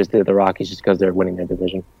 but I just did the Rockies just because they're winning their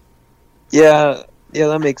division. Yeah,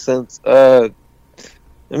 that makes sense. I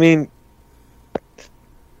mean,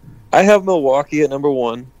 I have Milwaukee at number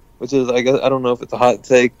 1, which is, I guess, I don't know if it's a hot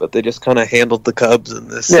take, but they just kind of handled the Cubs in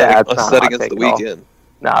this set against the weekend.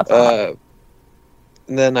 No, it's not.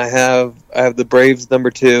 And then I have the Braves number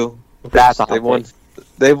 2.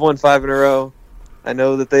 They've won 5 in a row. I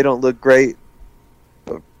know that they don't look great,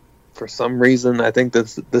 but for some reason, I think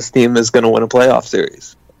this team is going to win a playoff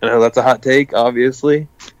series. I know that's a hot take, obviously,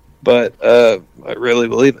 but I really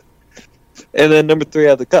believe it. And then number 3, I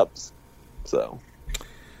have the Cubs. So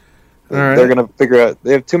they're going to figure out.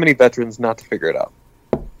 They have too many veterans not to figure it out.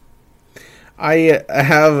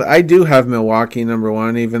 I do have Milwaukee number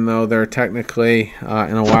 1, even though they're technically in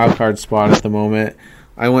a wild card spot at the moment.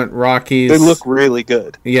 I went Rockies. They look really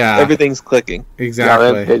good. Yeah. Everything's clicking.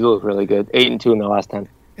 Exactly. Yeah, they look really good. 8-2 in the last 10.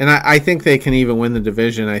 And I think they can even win the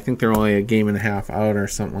division. I think they're only a game and a half out or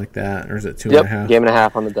something like that. Or is it 2.5? Game and a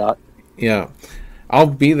half on the dot. Yeah. I'll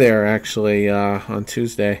be there, actually, on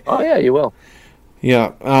Tuesday. Oh, yeah, you will.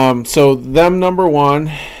 Yeah. So them number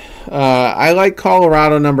 1. I like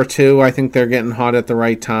Colorado number 2. I think they're getting hot at the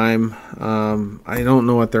right time. I don't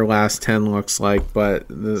know what their last 10 looks like, but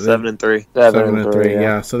 7-3. 7-3.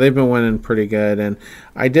 Yeah. So they've been winning pretty good, and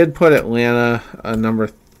I did put Atlanta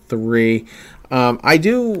number 3.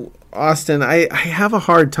 Austin. I have a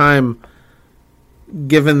hard time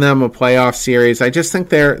giving them a playoff series. I just think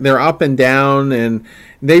they're up and down, and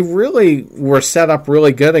they really were set up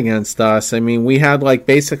really good against us. I mean, we had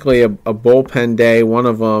basically a bullpen day, one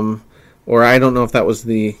of them, or I don't know if that was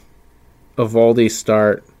the Evaldi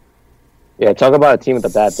start. Yeah, talk about a team with a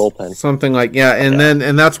bad bullpen. Something like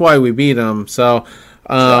and that's why we beat them. So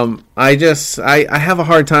I have a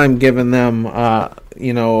hard time giving them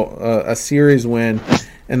a series win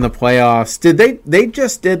in the playoffs. They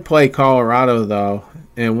just did play Colorado though,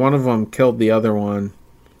 and one of them killed the other one.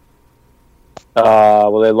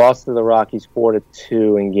 Well, they lost to the Rockies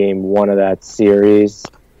 4-2 in Game 1 of that series,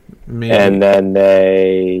 Maybe. and then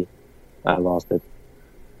I lost it.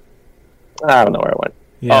 I don't know where it went.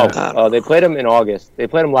 Yeah. They played them in August. They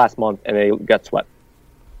played them last month, and they got swept.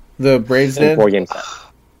 The Braves in did? a 4-game set.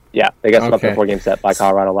 Yeah, they got swept in a 4-game set by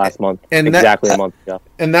Colorado last month, and exactly a month ago.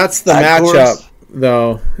 And that's the matchup,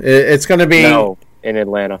 though. It's going to be... No, in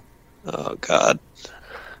Atlanta. Oh, God.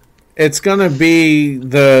 It's going to be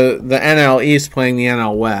the NL East playing the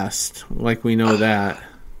NL West. Like, we know that.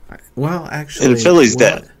 Well, actually... And Philly's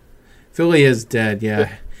dead. Philly is dead,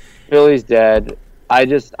 yeah. Philly's dead. I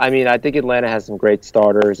think Atlanta has some great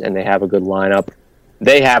starters, and they have a good lineup.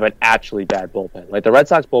 They have an actually bad bullpen. Like, the Red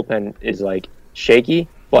Sox bullpen is, like, shaky,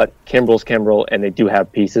 but Kimbrel's Kimbrel, and they do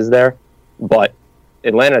have pieces there. But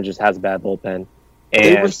Atlanta just has a bad bullpen. And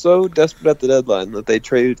They were so desperate at the deadline that they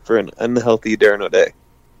traded for an unhealthy Darren O'Day.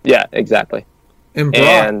 yeah, exactly.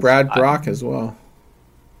 And Brad Brock as well.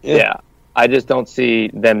 Yeah. I just don't see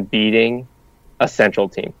them beating a Central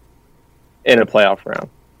team in a playoff round.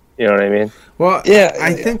 You know what I mean? Well,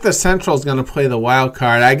 I think the Central's going to play the wild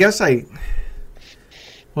card. I guess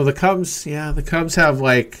Well, the Cubs have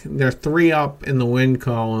they're 3 up in the win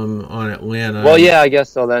column on Atlanta. Well, yeah, I guess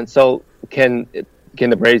so then. So can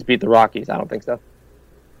the Braves beat the Rockies? I don't think so.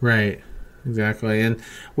 Right, exactly. And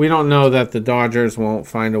we don't know that the Dodgers won't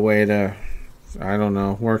find a way to, I don't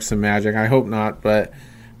know, work some magic. I hope not, but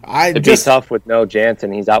it'd be tough with no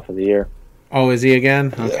Jansen. He's out for the year. Oh, is he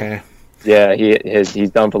again? Okay. Yeah,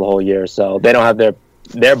 he's done for the whole year. So they don't have their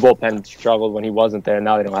bullpen struggled when he wasn't there.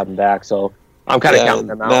 Now they don't have him back. So I'm kind of counting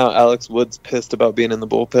them out. Now Alex Wood's pissed about being in the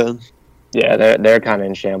bullpen. Yeah, they're kind of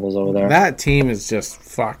in shambles over there. That team is just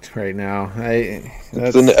fucked right now.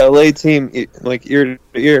 It's an LA team, like ear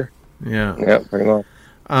to ear. Yeah, pretty much.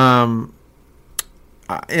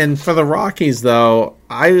 And for the Rockies, though,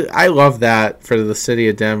 I love that for the city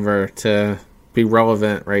of Denver to be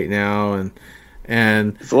relevant right now, and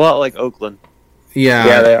it's a lot like Oakland.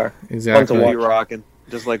 Yeah, they are exactly. Be rocking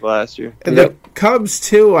just like last year. And the Cubs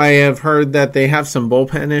too. I have heard that they have some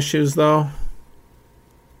bullpen issues, though.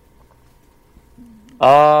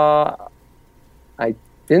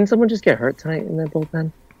 Didn't someone just get hurt tonight in their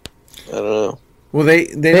bullpen? I don't know. Well, they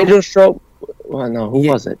just Strop. Well, no, who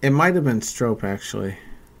was it? It might have been Strop, actually.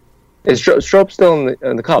 Is Strop still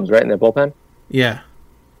in the Cubs, right, in their bullpen? Yeah.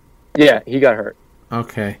 Yeah, he got hurt.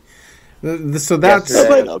 Okay. So that's that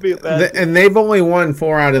might not be a bad and they've only won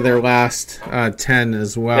 4 out of their last 10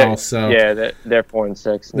 as well. They're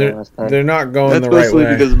 4-6 in their last 10. They're not going That's the right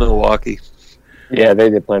way. because of Milwaukee. Yeah, they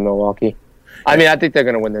did play Milwaukee. I mean, I think they're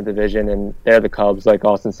going to win their division, and they're the Cubs. Like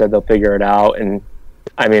Austin said, they'll figure it out. And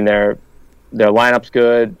I mean, their lineup's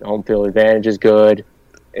good, home field advantage is good.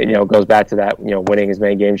 It, goes back to that, winning as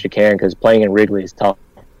many games as you can, because playing in Wrigley is tough.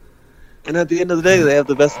 And at the end of the day, they have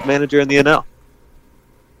the best manager in the NL.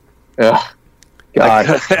 Ugh,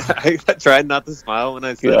 God. I tried not to smile when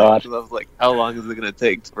I said it, because I was like, how long is it going to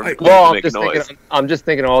take for me to make noise? I'm just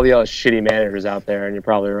thinking of all the other shitty managers out there, and you're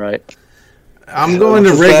probably right. I'm going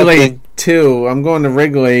to Wrigley, too. I'm going to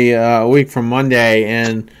Wrigley a week from Monday,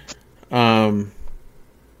 and I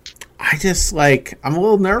just, I'm a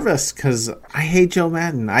little nervous because I hate Joe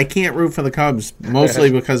Madden. I can't root for the Cubs, mostly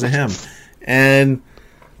because of him. And,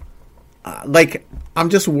 I'm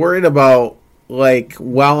just worried about,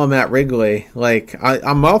 while I'm at Wrigley.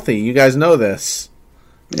 I'm wealthy. You guys know this.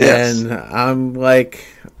 Yes. And I'm, a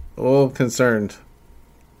little concerned.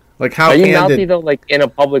 How are you mouthy though? In a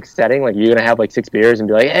public setting, you're gonna have 6 beers and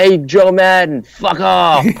be like, "Hey, Joe Madden, fuck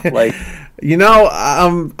off!" I'm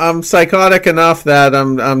psychotic enough that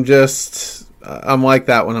I'm like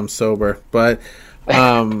that when I'm sober. But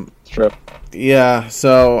True. Yeah.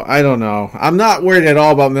 So I don't know. I'm not worried at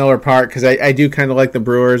all about Miller Park because I do kind of like the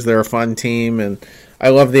Brewers. They're a fun team, and I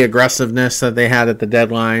love the aggressiveness that they had at the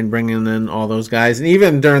deadline, bringing in all those guys, and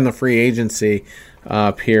even during the free agency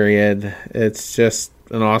period, it's just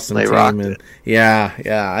an awesome team. And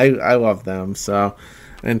I love them. So,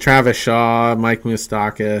 and Travis Shaw, Mike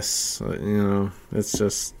Moustakas, it's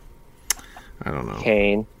just, I don't know.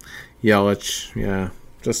 Kane, Yelich,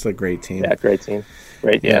 just a great team. Yeah, great team.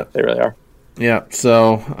 Great, yeah, they really are. Yeah.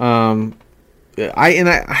 So,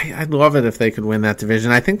 I'd love it if they could win that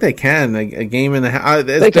division. I think they can. A game and a half.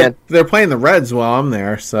 They can. They're playing the Reds while I'm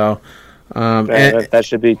there, so. That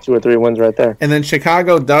should be 2 or 3 wins right there. And then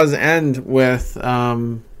Chicago does end with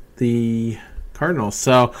the Cardinals.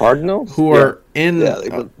 So Cardinals? who are in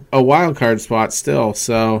Yeah, a wild card spot still.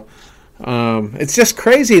 So it's just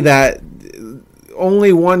crazy that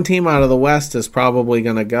only one team out of the West is probably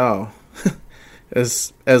going to go.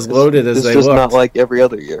 as loaded as they look. It's just looked. not like every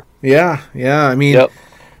other year. Yeah. I mean, Yep.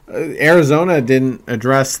 Arizona didn't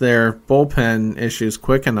address their bullpen issues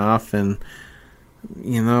quick enough, and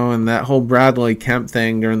and that whole Bradley Kemp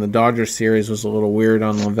thing during the Dodgers series was a little weird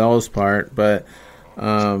on Lavelle's part. But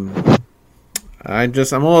I'm a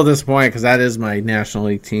little disappointed because that is my National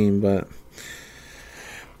League team. But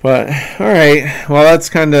all right, well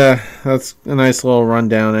that's a nice little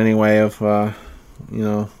rundown anyway of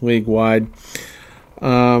league wide.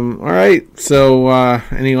 All right, so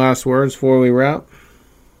any last words before we wrap?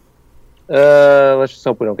 Let's just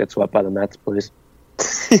hope we don't get swept by the Mets, please.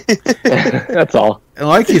 That's all. And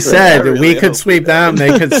like you said, really we could hope sweep them.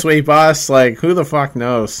 They could sweep us. Like, who the fuck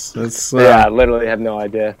knows? It's I literally have no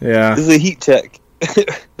idea. yeah, This is a heat check.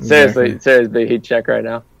 Seriously, big heat check right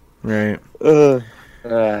now. right. All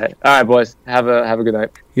right, boys. Have a good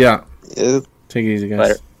night. Yeah, Yeah. take it easy, guys.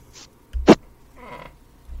 Later.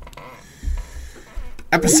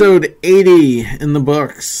 Episode 80 in the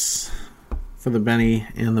books for the Benny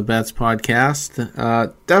and the Bets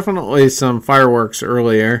podcast. Definitely some fireworks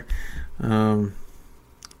earlier.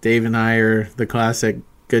 Dave and I are the classic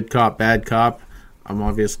good cop, bad cop. I'm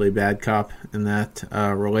obviously bad cop in that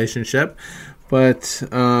relationship. But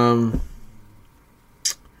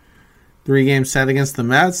 3-game set against the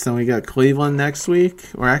Mets. Then we got Cleveland next week.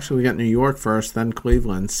 Or actually, we got New York first, then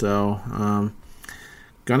Cleveland. So,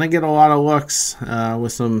 gonna get a lot of looks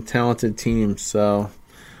with some talented teams. So,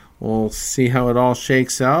 we'll see how it all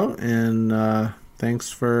shakes out. And thanks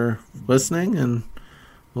for listening. And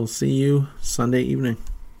we'll see you Sunday evening.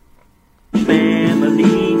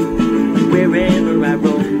 Family, wherever I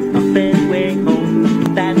roam, up and way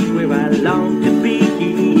home, that's where I long to be.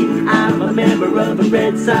 I'm a member of a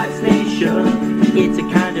Red Sox nation, it's a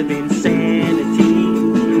kind of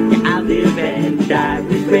insanity. Yeah, I live and die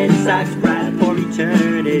with Red Sox pride for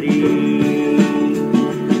eternity.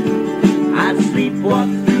 I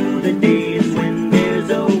sleepwalk through the days when there's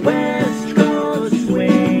a West Coast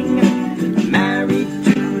swing, married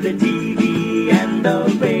to the TV and the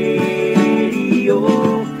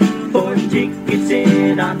radio. For tickets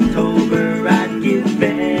in October, I'd give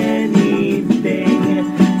anything.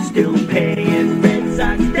 Still paying Red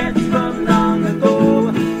Sox debts from long ago.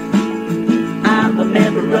 I'm a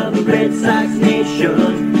member of a Red Sox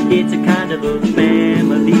nation. It's a kind of a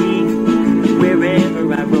family.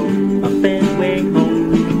 Wherever I roam, up and way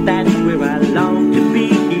home, that's where I long to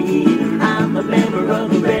be. I'm a member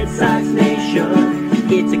of a Red Sox nation.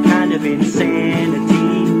 It's a kind of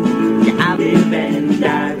insanity. Yeah, I live and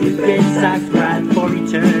die with Red Sox pride.